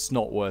day, it's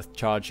not worth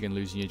charging and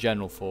losing your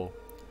general for.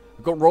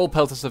 We've got Royal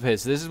Peltas up here,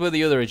 so this is where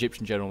the other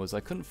Egyptian general was. I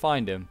couldn't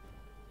find him.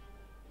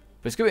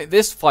 But it's gonna be,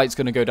 this fight's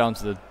going to go down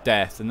to the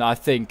death, and I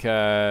think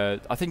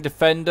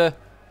Defender,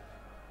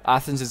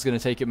 Athens is going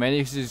to take it mainly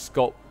because he's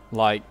got,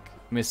 like,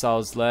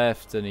 missiles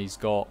left, and he's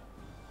got,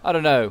 I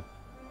don't know.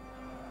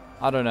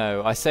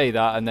 I say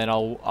that, and then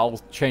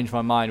I'll change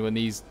my mind when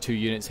these two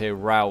units here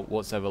rout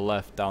what's ever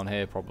left down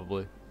here,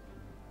 probably.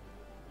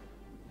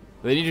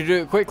 They need to do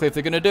it quickly if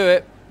they're going to do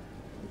it.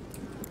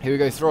 Here we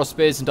go, Thoros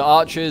spears into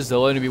archers.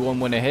 There'll only be one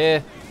winner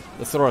here.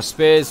 The Thoros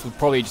spears will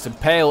probably just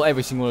impale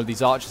every single one of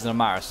these archers in a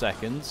matter of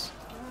seconds.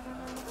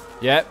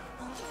 Yep.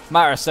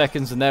 Matter of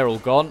seconds and they're all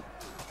gone.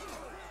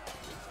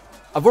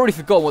 I've already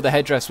forgotten what the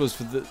headdress was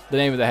for the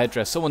name of the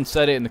headdress. Someone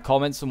said it in the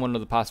comments in one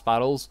of the past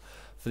battles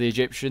for the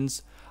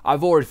Egyptians.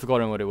 I've already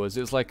forgotten what it was. It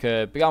was like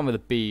began with a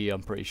B,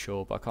 I'm pretty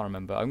sure, but I can't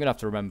remember. I'm going to have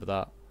to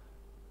remember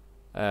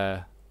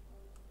that.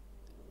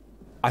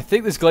 I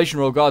think this Glacial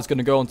Royal Guard is going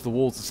to go onto the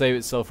wall to save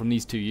itself from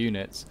these two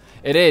units.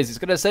 It is. It's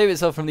going to save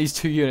itself from these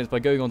two units by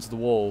going onto the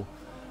wall.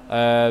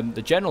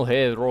 The general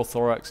here, the Royal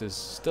Thorax, is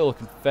still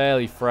looking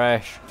fairly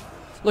fresh.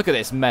 Look at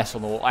this mess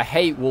on the wall. I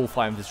hate wall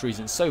fighting for this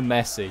reason. It's so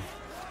messy.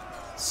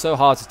 It's so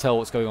hard to tell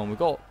what's going on. We've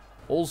got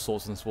all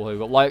sorts on this wall here.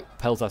 We've got light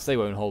Peltas. They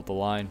won't hold the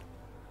line.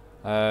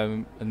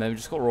 And then we've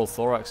just got Royal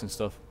Thorax and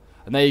stuff.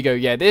 And there you go.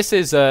 Yeah, this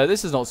is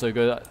not so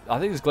good. I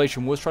think this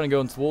Glacian was trying to go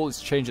onto the wall.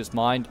 It's changed its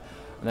mind.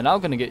 And they're now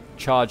going to get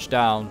charged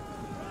down.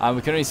 And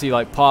we can only see,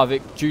 like, part of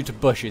it due to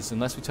bushes,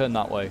 unless we turn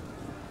that way.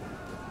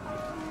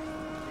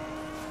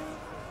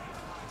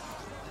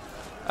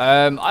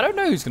 I don't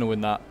know who's going to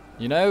win that,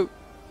 you know?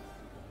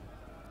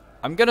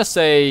 I'm going to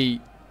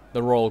say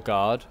the Royal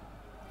Guard.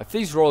 If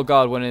these Royal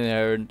Guard went in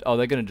there and... Oh,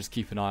 they're going to just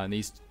keep an eye on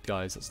these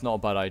guys. That's not a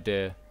bad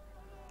idea.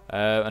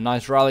 A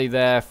nice rally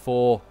there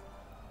for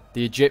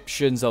the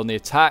Egyptians on the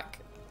attack.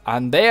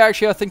 And they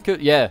actually, I think...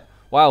 Yeah.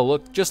 Wow,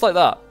 look, just like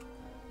that.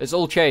 It's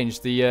all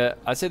changed.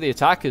 I'd say the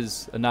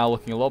attackers are now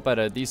looking a lot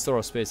better. These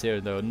Thoros spears here,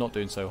 though, are not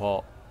doing so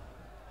hot.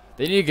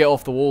 They need to get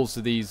off the walls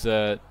to these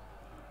ones.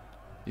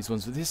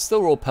 But there's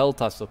still Royal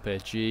Peltas up here.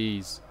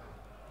 Jeez.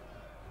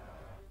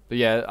 But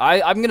yeah,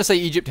 I'm going to say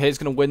Egypt here is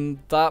going to win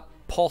that,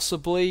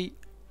 possibly.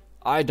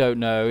 I don't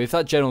know. If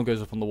that general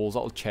goes up on the walls,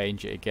 that'll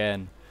change it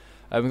again.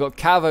 We've got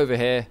Cav over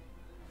here.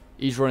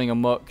 He's running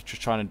amok,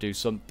 just trying to do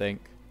something.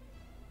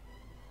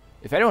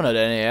 If anyone had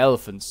any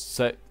elephants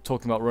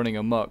talking about running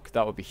amok,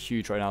 that would be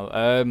huge right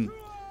now.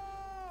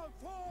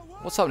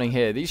 What's happening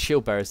here? These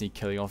shield bearers need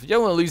killing off. You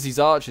don't want to lose these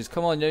archers.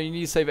 Come on, you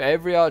need to save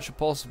every archer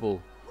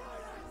possible.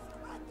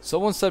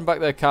 Someone send back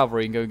their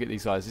cavalry and go and get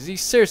these guys. Is he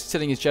seriously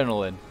sending his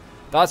general in?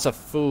 That's a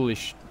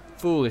foolish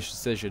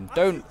decision.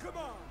 Don't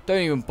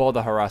even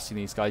bother harassing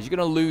these guys. You're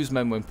going to lose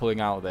men when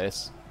pulling out of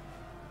this.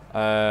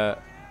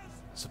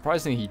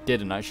 Surprisingly, he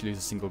didn't actually lose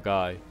a single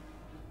guy.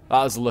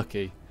 That was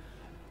lucky.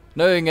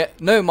 Knowing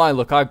my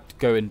luck, I'd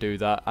go and do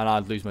that, and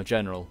I'd lose my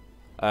general.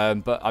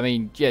 But, I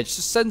mean, yeah,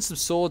 just send some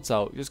swords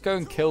out. Just go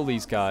and kill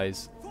these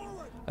guys.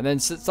 And then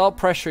start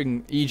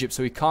pressuring Egypt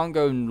so he can't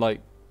go and,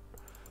 like,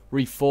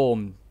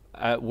 reform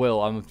at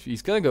will.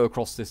 He's going to go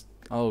across this...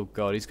 Oh,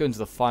 God, he's going to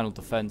the final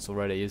defense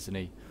already, isn't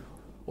he?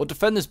 Or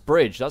defend this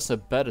bridge. That's a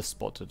better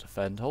spot to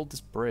defend. Hold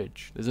this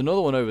bridge. There's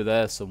another one over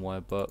there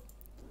somewhere, but...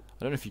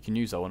 I don't know if you can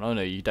use that one. Oh,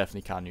 no, you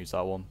definitely can use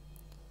that one.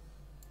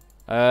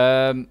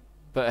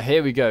 But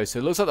here we go. So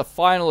it looks like the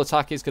final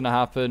attack is going to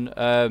happen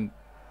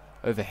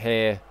over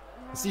here.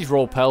 It's these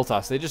Royal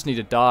Peltas. They just need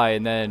to die,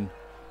 and then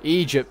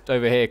Egypt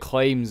over here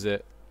claims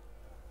it.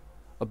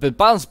 But the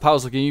balance of power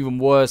is looking even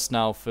worse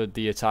now for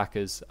the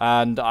attackers.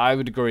 And I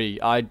would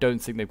agree. I don't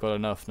think they've got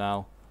enough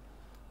now.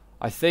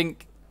 I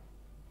think...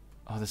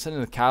 Oh, they're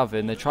sending the cav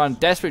in. They're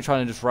desperately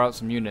trying to just route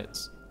some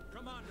units.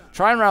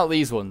 Try and route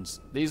these ones.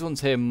 These ones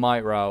here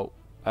might route.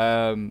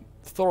 The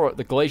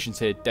Galatians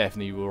here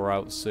definitely will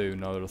route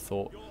soon, I would have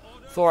thought.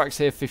 Thorax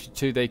here,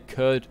 52, they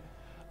could.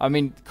 I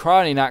mean,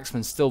 Crowning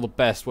Axeman's still the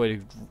best way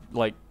to,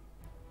 like,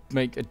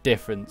 make a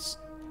difference.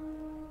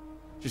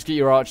 Just get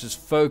your archers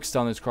focused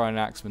on those Crowning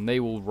Axemen.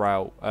 They will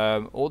rout.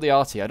 Or the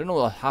arty. I don't know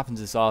what happens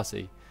to this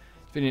arty.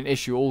 It's been an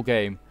issue all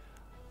game.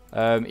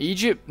 Not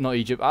Egypt.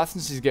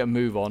 Athens needs to get a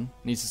move on.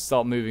 Needs to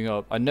start moving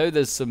up. I know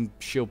there's some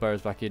shield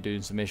bearers back here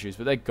doing some issues,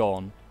 but they're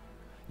gone.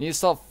 You need to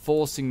start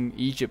forcing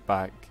Egypt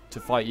back to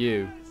fight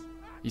you.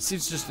 He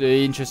seems just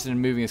interested in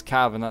moving his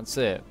cav, and that's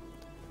it.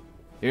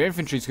 Your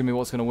infantry is going to be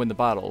what's going to win the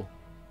battle.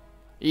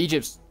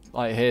 Egypt's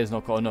like here has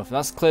not got enough, and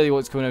that's clearly what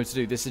it's coming over to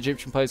do. This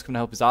Egyptian player is going to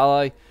help his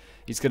ally.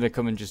 He's going to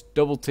come and just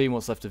double team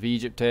what's left of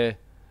Egypt here,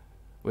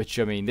 which,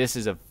 I mean, this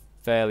is a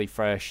fairly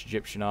fresh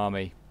Egyptian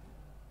army.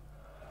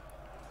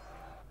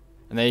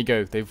 And there you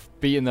go. They've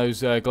beaten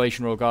those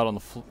Galatian Royal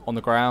Guard on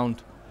the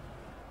ground.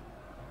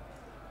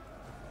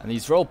 And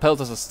these Royal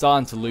Pelters are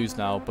starting to lose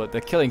now, but they're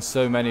killing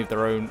so many of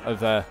their own of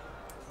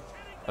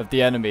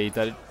the enemy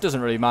that it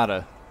doesn't really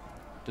matter.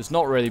 Does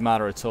not really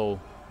matter at all.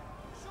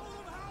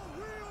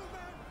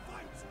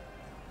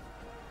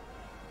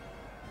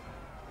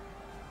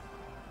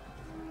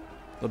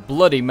 The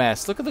bloody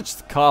mess. Look at the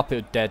just carpet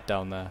of dead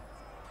down there.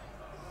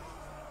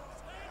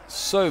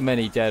 So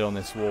many dead on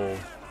this wall.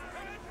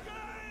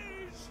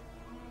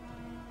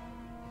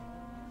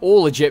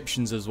 All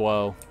Egyptians as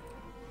well.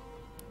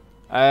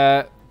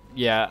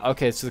 Yeah,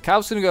 okay, so the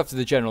cav's going to go after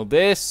the general.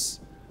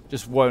 This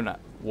just won't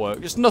work.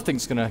 Just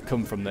nothing's going to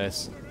come from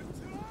this.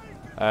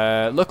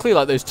 Luckily,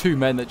 like, those two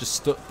men that just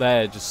stood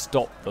there just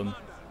stopped them.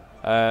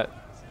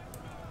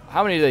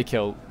 How many did they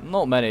kill?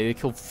 Not many. They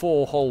killed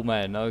 4 whole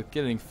men. I'm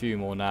getting a few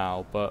more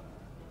now, but...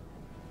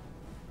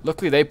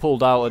 Luckily, they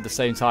pulled out at the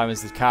same time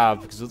as the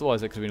cav, because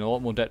otherwise it could have been a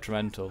lot more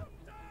detrimental.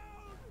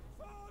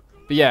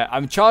 But yeah,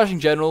 I'm charging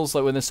generals,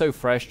 like, when they're so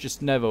fresh,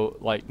 just never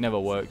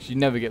works. You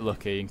never get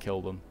lucky and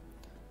kill them.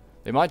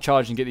 They might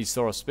charge and get these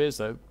Thoros spears,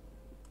 though.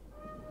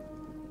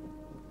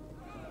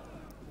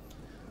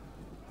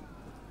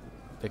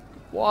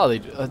 Wow,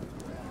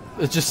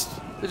 they're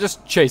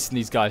just chasing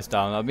these guys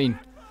down. I mean,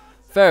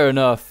 fair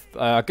enough.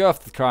 I go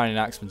after the Crowning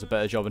Axeman's a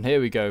better job, and here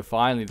we go.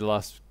 Finally, the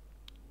last,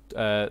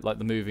 like,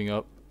 the moving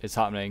up is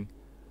happening.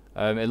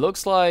 It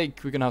looks like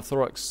we're gonna have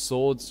Thorax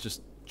swords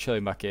just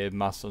chilling back here.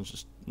 Mastodon's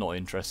just not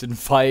interested in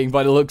fighting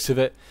by the looks of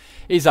it.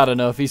 He's had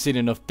enough. He's seen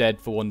enough dead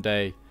for one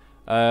day.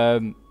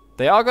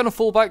 They are going to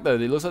fall back, though.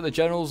 It looks like the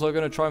generals are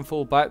going to try and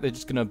fall back. They're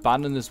just going to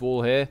abandon this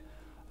wall here.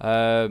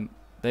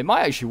 They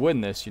might actually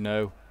win this, you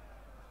know.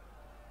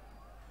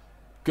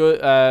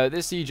 Good.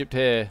 This Egypt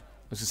here.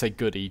 I was going to say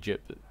good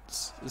Egypt.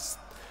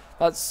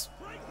 That's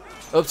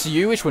up to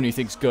you which one you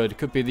think's good. It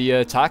could be the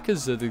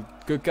attackers are the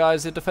good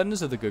guys. The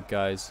defenders are the good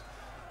guys.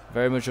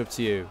 Very much up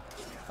to you.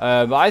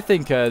 But I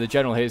think the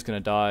general here is going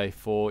to die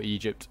for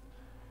Egypt.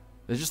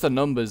 There's just the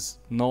numbers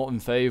not in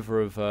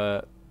favour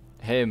of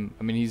him.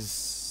 I mean,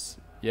 he's...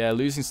 Yeah,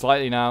 losing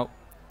slightly now.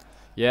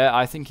 Yeah,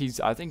 I think he's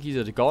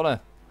a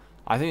goner.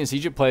 I think this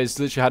Egypt player's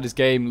literally had his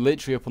game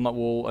literally up on that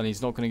wall, and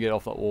he's not going to get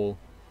off that wall.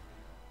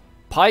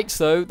 Pikes,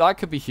 though, that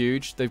could be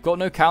huge. They've got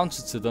no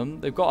counter to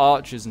them. They've got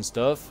archers and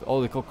stuff. Oh,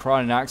 they've got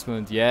Crowning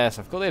Axemen. Yes,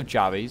 I've got they have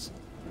jabbies.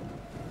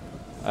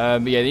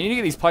 But yeah, they need to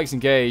get these pikes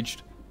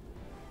engaged.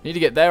 They need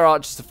to get their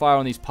archers to fire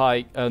on these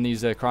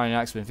Crowning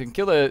Axemen. If they can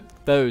kill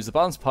those, the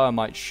balance of power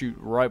might shoot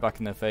right back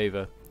in their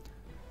favour.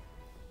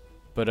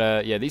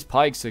 But yeah, these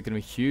pikes are going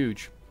to be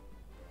huge.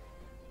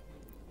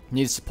 You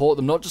need to support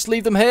them, not just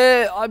leave them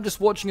here. I'm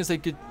just watching as they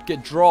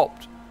get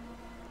dropped.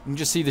 You can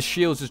just see the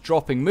shields just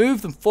dropping.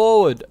 Move them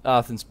forward,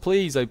 Athens,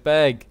 please, I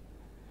beg.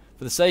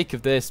 For the sake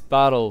of this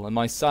battle and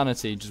my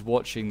sanity, just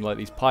watching like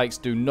these pikes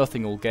do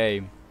nothing all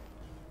game.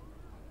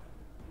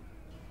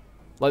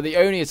 Like the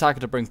only attacker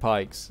to bring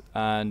pikes,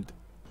 and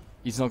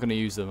he's not going to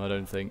use them, I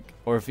don't think.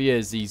 Or if he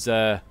is, he's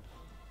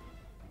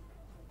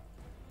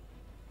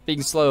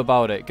being slow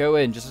about it. Go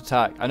in, just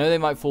attack. I know they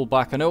might fall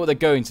back. I know what they're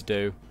going to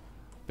do,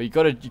 but you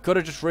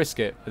gotta just risk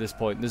it at this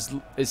point.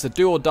 It's a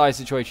do or die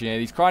situation here.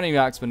 These Crowning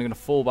Axemen are going to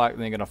fall back,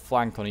 and they're going to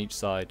flank on each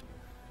side.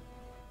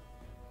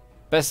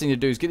 Best thing to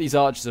do is get these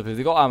archers up. If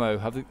they've got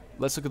ammo,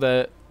 let's look at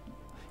their...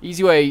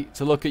 Easy way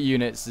to look at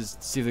units is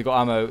to see if they've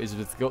got ammo is if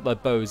they've got their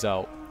bows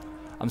out.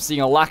 I'm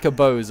seeing a lack of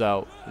bows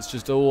out. It's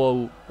just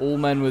all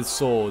men with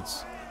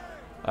swords.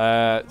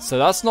 So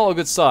that's not a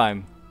good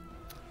sign.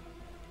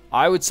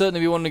 I would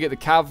certainly be wanting to get the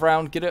cav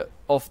round, get it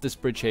off this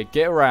bridge here,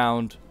 get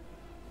around,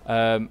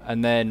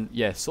 and then,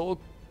 yeah,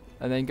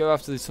 and then go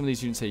after some of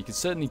these units here. You can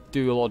certainly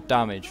do a lot of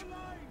damage.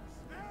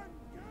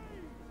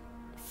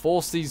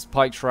 Force these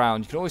pikes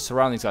around. You can always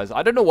surround these guys.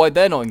 I don't know why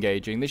they're not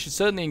engaging. They should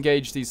certainly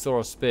engage these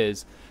Thoros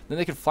spears. Then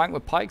they can flank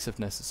with pikes if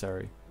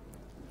necessary.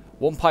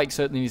 One pike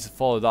certainly needs to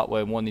follow that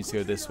way, and one needs to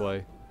go this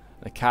way.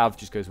 The cav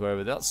just goes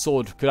wherever. That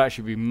sword could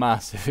actually be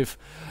massive.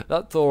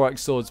 That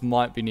thorax swords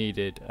might be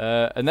needed.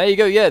 And there you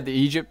go. Yeah, the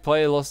Egypt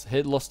player lost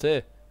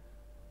here.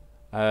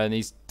 And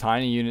these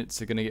tiny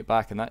units are going to get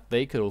back, and that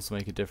they could also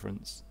make a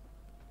difference.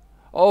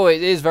 Oh,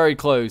 it is very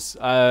close.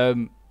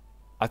 I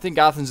think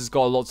Athens has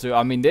got a lot to do.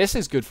 I mean, this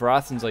is good for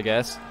Athens, I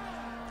guess.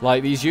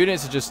 Like, these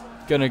units are just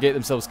going to get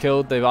themselves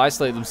killed. They've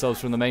isolated themselves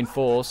from the main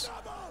force.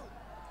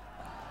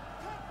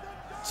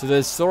 So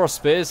there's Thoros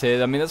spears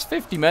here. I mean, that's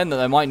 50 men that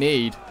they might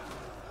need.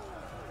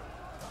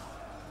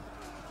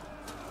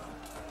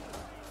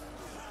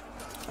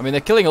 I mean,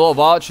 they're killing a lot of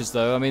archers,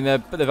 though. I mean, they're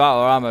out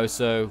of ammo,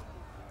 so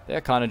they're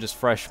kind of just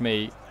fresh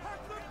meat.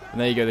 And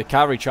there you go. The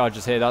cavalry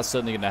charges here. That's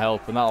certainly going to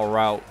help, and that'll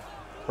rout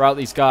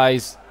these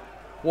guys.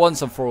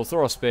 Once and for all,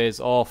 Thoros spears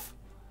off.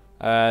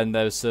 And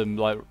there's some,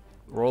 like,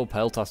 Royal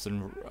Peltas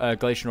and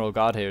Galatian Royal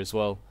Guard here as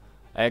well.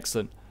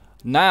 Excellent.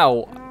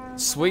 Now,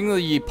 swing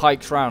the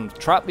pikes round.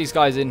 Trap these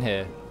guys in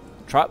here.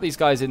 Trap these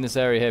guys in this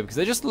area here, because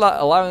they're just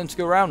allowing them to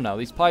go around now.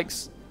 These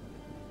pikes...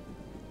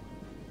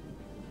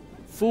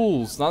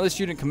 Fools. Now this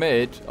unit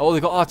committed. Oh,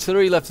 they've got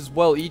artillery left as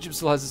well. Egypt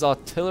still has his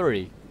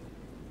artillery.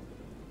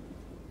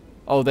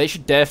 Oh, they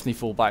should definitely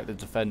fall back, the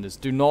defenders.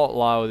 Do not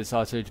allow this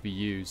artillery to be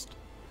used.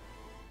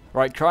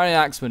 Right, Crionian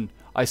Axemen.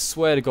 I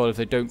swear to God, if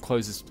they don't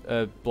close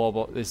this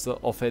blob this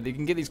off here, they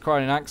can get these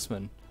Crionian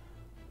Axemen.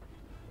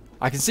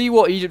 I can see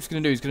what Egypt's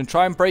going to do. He's going to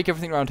try and break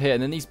everything around here,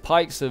 and then these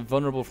pikes are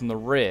vulnerable from the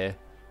rear.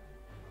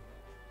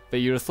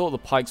 But you'd have thought the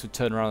pikes would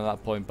turn around at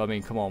that point. But I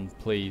mean, come on,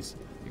 please.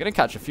 You're going to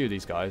catch a few of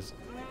these guys.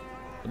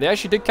 But they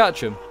actually did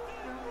catch him.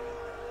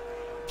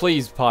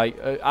 Please, Pike,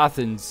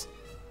 Athens,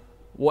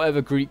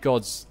 whatever Greek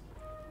gods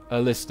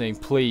are listening,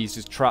 please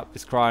just trap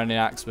this Crionian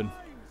Axeman.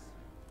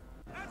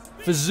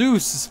 For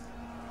Zeus,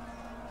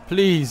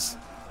 please.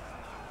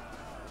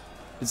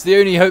 It's the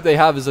only hope they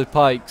have is the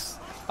pikes.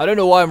 I don't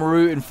know why I'm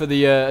rooting for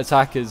the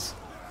attackers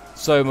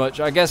so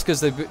much. I guess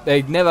because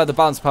they never had the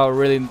bounce power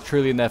really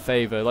truly in their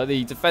favour. Like,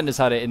 the defenders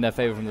had it in their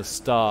favour from the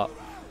start.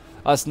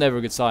 That's never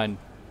a good sign,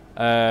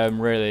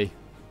 really.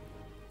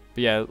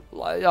 But yeah,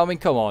 I mean,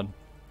 come on.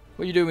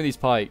 What are you doing with these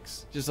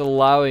pikes? Just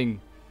allowing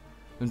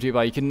them to get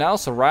by. You can now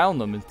surround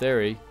them, in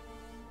theory.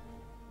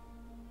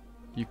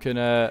 You can,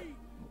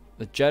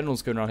 the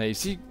general's going around here. You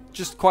see,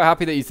 just quite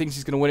happy that he thinks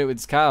he's going to win it with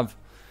his cav.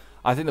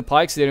 I think the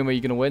pikes are the only way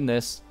you're going to win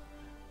this.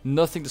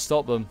 Nothing to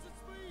stop them.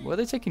 Where are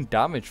they taking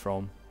damage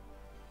from?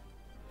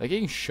 They're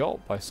getting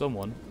shot by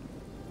someone.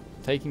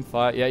 Taking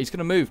fire. Yeah, he's going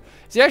to move.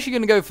 Is he actually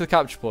going to go for the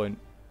capture point?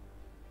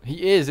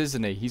 He is,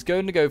 isn't he? He's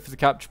going to go for the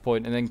capture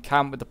point and then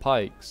camp with the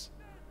pikes.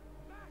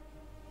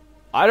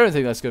 I don't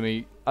think that's going to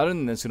be... I don't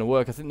think that's going to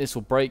work. I think this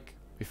will break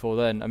before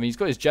then. I mean, he's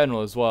got his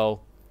general as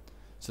well.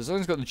 So as long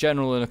as he's got the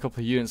general and a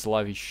couple of units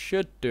alive, he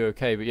should do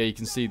okay. But yeah, you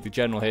can see the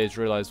general here has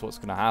realised what's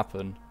going to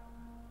happen.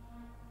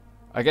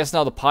 I guess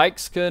now the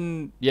pikes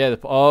can... Yeah,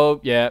 oh,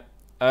 yeah.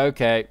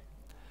 Okay.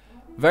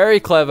 Very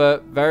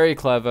clever. Very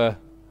clever.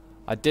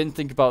 I didn't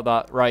think about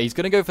that. Right, he's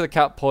going to go for the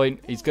cap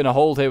point. He's going to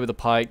hold here with the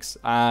pikes.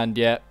 And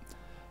yeah,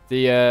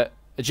 the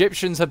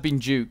Egyptians have been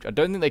duped. I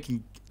don't think they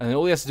can... And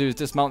all he has to do is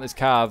dismount this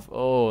cav.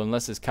 Oh,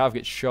 unless this cav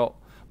gets shot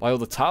by all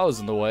the towers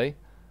in the way.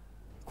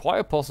 Quite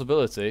a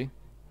possibility.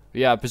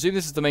 But yeah, I presume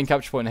this is the main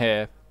capture point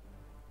here.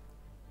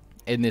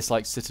 In this,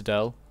 like,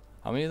 citadel.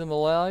 How many of them are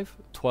alive?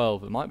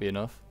 12. It might be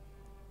enough.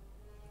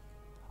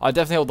 I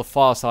definitely hold the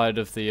far side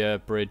of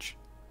the bridge.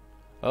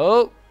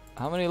 Oh!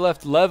 How many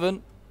left?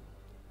 11.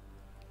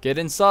 Get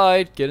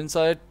inside. Get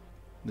inside.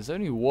 There's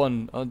only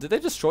one. Oh, did they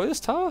destroy this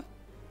tower?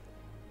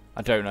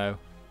 I don't know.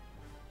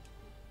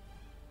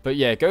 But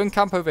yeah, go and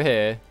camp over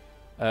here.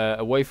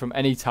 Away from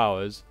any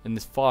towers. In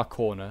this far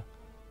corner.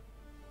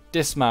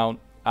 Dismount.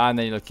 And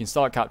then you can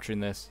start capturing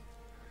this.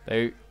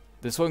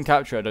 This won't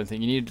capture, I don't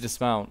think. You need to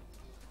dismount.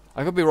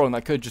 I could be wrong.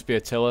 That could just be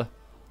Attila.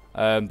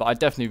 But I'd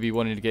definitely be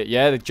wanting to get...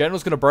 Yeah, the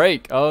general's going to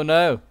break. Oh,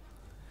 no.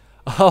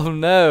 Oh,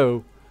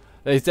 no.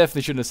 They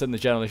definitely shouldn't have sent the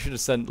general. They should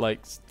have sent,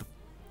 like, the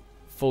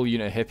full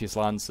unit of Hippias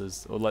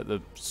Lancers. Or, like, the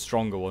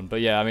stronger one.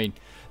 But, yeah, I mean,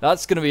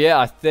 that's going to be it,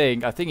 I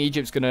think. I think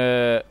Egypt's going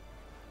to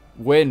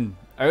win.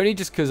 Only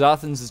just because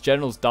Athens'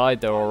 generals died.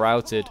 They were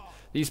routed.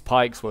 These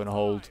pikes won't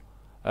hold.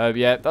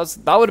 Yeah,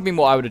 that would have been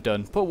what I would have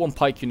done. Put one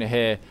pike unit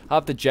here.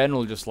 Have the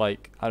general just,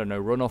 like, I don't know,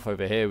 run off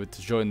over here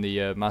to join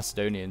the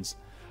Macedonians.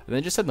 And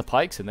then just send the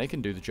pikes in. They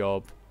can do the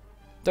job.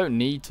 Don't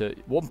need to.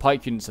 One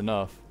pike unit's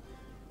enough.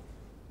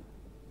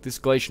 This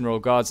Galatian Royal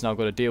Guard's now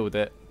got to deal with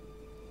it.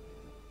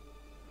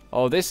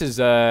 Oh, this is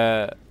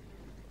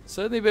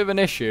certainly a bit of an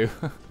issue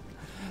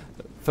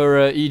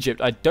for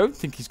Egypt. I don't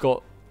think he's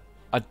got...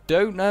 I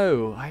don't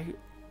know.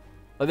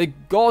 They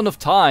got enough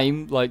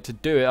time, like, to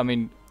do it. I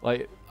mean,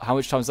 like, how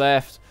much time's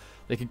left?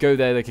 They could go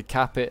there, they could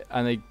cap it,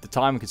 and the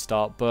timer could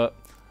start. But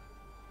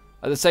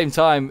at the same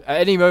time, at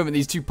any moment,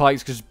 these two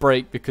pikes could just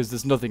break because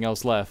there's nothing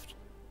else left.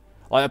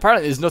 Like,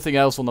 apparently there's nothing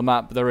else on the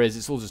map, but there is.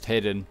 It's all just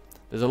hidden.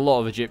 There's a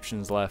lot of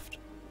Egyptians left.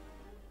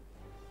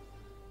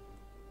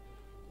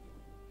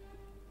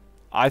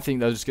 I think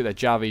they'll just get their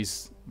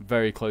javies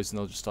very close and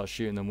they'll just start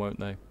shooting them, won't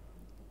they?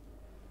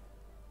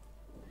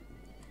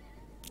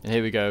 And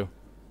here we go.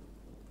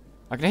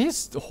 I can hear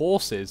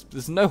horses, but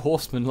there's no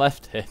horsemen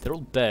left here. They're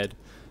all dead.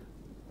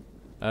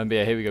 But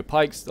yeah, here we go.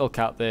 Pikes, they'll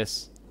cap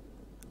this.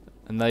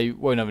 And they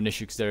won't have an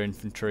issue because they're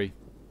infantry.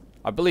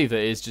 I believe that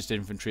it is just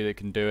infantry that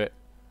can do it.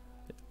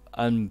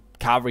 And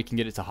cavalry can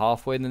get it to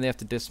halfway and then they have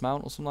to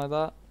dismount or something like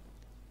that.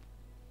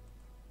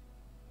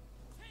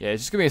 Yeah,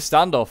 it's just going to be a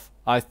standoff.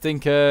 I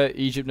think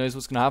Egypt knows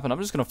what's going to happen. I'm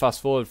just going to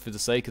fast forward for the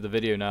sake of the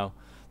video now.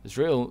 There's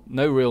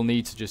no real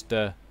need to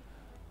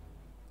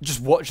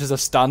just watch as a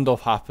standoff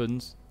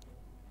happens.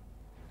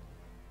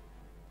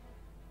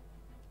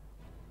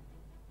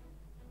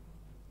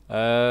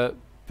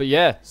 But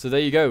yeah, so there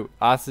you go.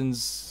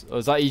 Athens, or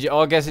is that Egypt? Oh,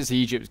 I guess it's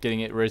Egypt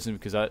getting it risen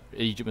because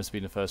Egypt must have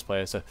been the first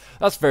player. So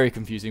that's very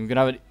confusing. We're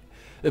gonna have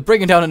they're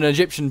bringing down an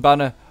Egyptian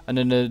banner, and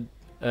then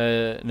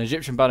an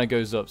Egyptian banner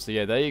goes up. So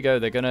yeah, there you go.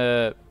 They're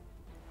gonna.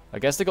 I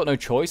guess they got no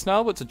choice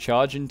now but to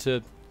charge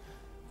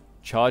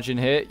in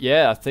here.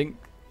 Yeah, I think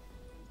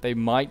they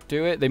might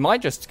do it. They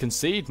might just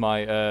concede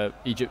my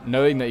Egypt,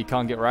 knowing that he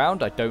can't get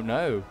around. I don't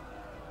know.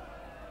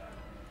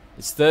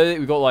 It's 30.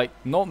 We've got like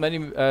not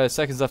many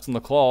seconds left on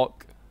the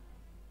clock.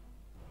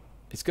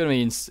 It's gonna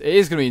be. It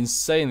is gonna be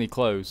insanely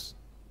close.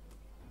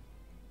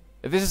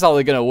 If this is how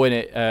they're gonna win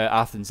it,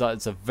 Athens,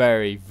 that's a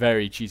very,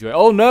 very cheesy way.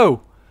 Oh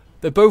no,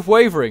 they're both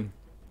wavering.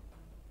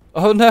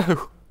 Oh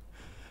no,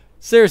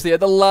 seriously, at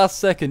the last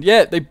second.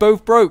 Yeah, they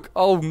both broke.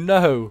 Oh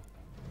no.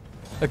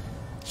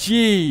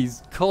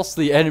 Jeez,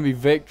 costly enemy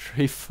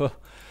victory for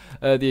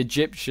the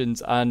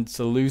Egyptians and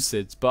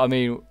Seleucids. But I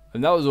mean,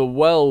 and that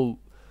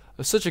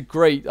was such a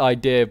great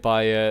idea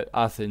by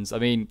Athens. I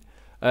mean,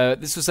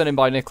 this was sent in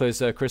by Nicholas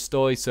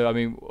Christoi, so I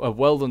mean,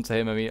 well done to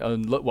him. I mean,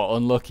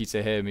 unlucky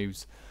to him. He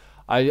was.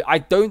 I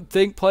don't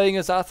think playing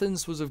as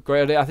Athens was a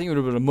great idea. I think it would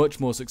have been a much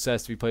more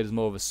success if he played as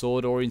more of a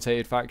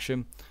sword-orientated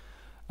faction.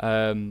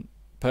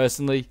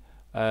 Personally,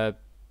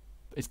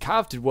 his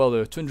Cav did well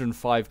though.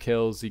 205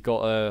 kills. He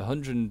got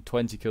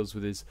 120 kills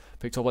with his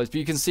picked up lights. But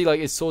you can see like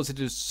his swords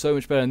did so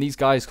much better, and these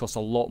guys cost a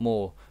lot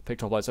more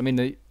picked up lights. I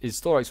mean, his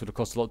thorax would have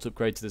cost a lot to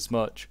upgrade to this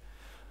much.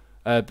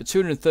 But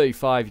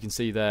 235, you can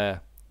see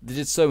there. They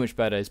did so much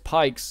better. His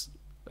pikes,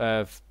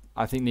 I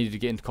think, needed to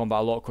get into combat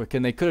a lot quicker,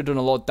 and they could have done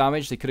a lot of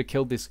damage. They could have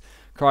killed this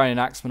Crying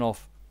Axeman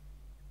off,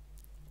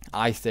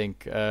 I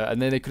think, and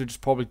then they could have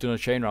just probably done a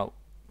chain route,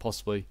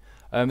 possibly.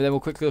 And then we'll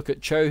quickly look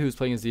at Cho, who was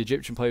playing as the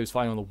Egyptian player, who was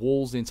fighting on the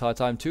walls the entire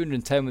time.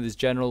 210 with his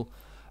general.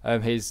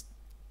 His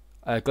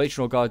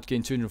Glacial Guard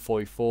getting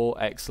 244,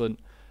 excellent.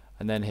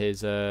 And then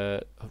his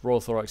Royal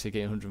Thorax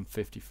getting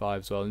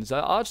 155 as well. And his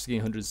Archers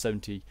getting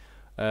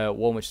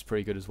 171, which is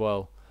pretty good as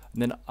well.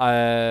 And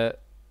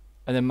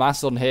then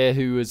Macedon here,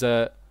 who was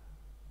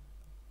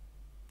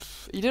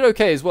he did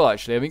okay as well,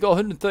 actually. I mean, he got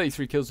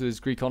 133 kills with his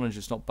Greek Honor,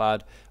 just not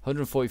bad.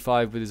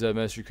 145 with his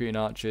Mercenary Cretan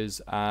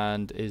Archers,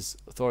 and his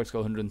Thorax got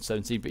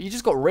 117. But he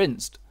just got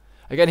rinsed.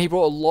 Again, he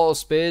brought a lot of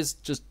spears,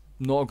 just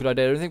not a good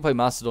idea. I don't think playing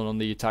Macedon on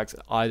the attacks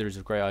either is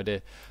a great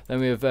idea. Then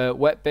we have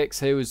Wet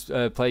Bix here, who's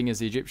playing as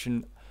the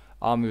Egyptian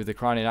army with the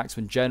Crying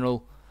Axeman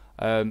General.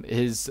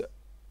 His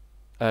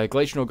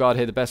Glacial Guard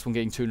here, the best one,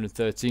 getting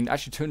 213.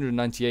 Actually,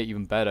 298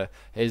 even better.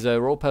 His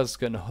Royal Pels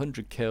getting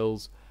 100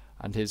 kills.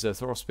 And his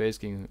Thoros Spears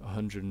getting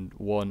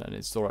 101, and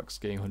his Thorax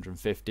getting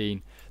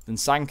 115. Then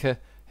Sanka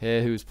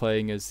here, who's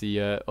playing as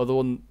the other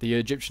one, the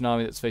Egyptian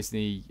army that's facing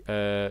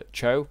the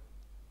Cho.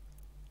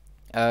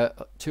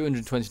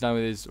 229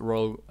 with his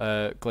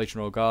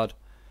Glacial Guard.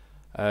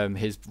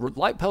 His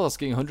Light Pelos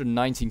getting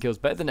 119 kills,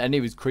 better than any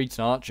of his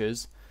Cretan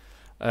archers.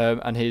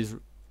 And his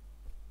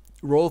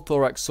Royal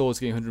Thorax Swords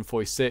getting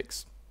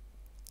 146.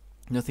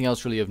 Nothing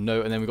else really of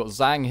note. And then we've got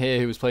Zhang here,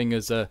 who was playing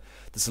as the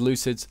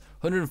Seleucids.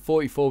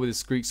 144 with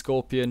his Greek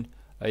Scorpion.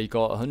 He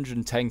got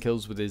 110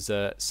 kills with his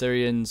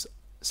Syrian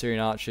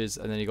archers.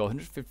 And then he got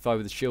 155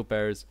 with his Shield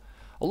Bearers.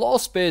 A lot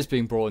of spears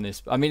being brought in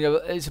this. I mean,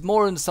 it's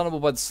more understandable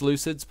by the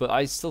Seleucids, but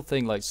I still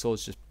think like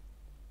swords, just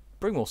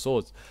bring more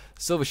swords.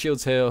 Silver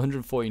Shields here,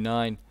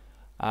 149.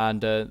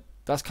 And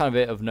that's kind of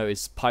it of note.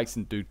 His pikes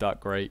didn't do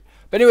that great.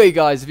 But anyway,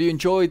 guys, if you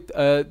enjoyed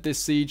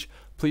this siege,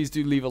 please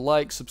do leave a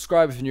like,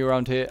 subscribe if you're new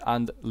around here,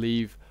 and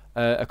leave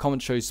a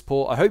comment to show your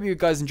support. I hope you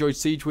guys enjoyed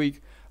Siege Week.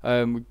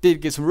 We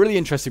did get some really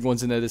interesting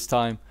ones in there this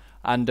time,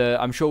 and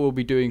I'm sure we'll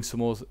be doing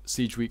some more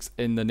Siege Weeks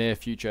in the near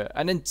future.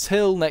 And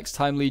until next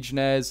time,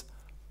 Legionnaires,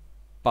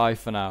 bye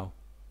for now.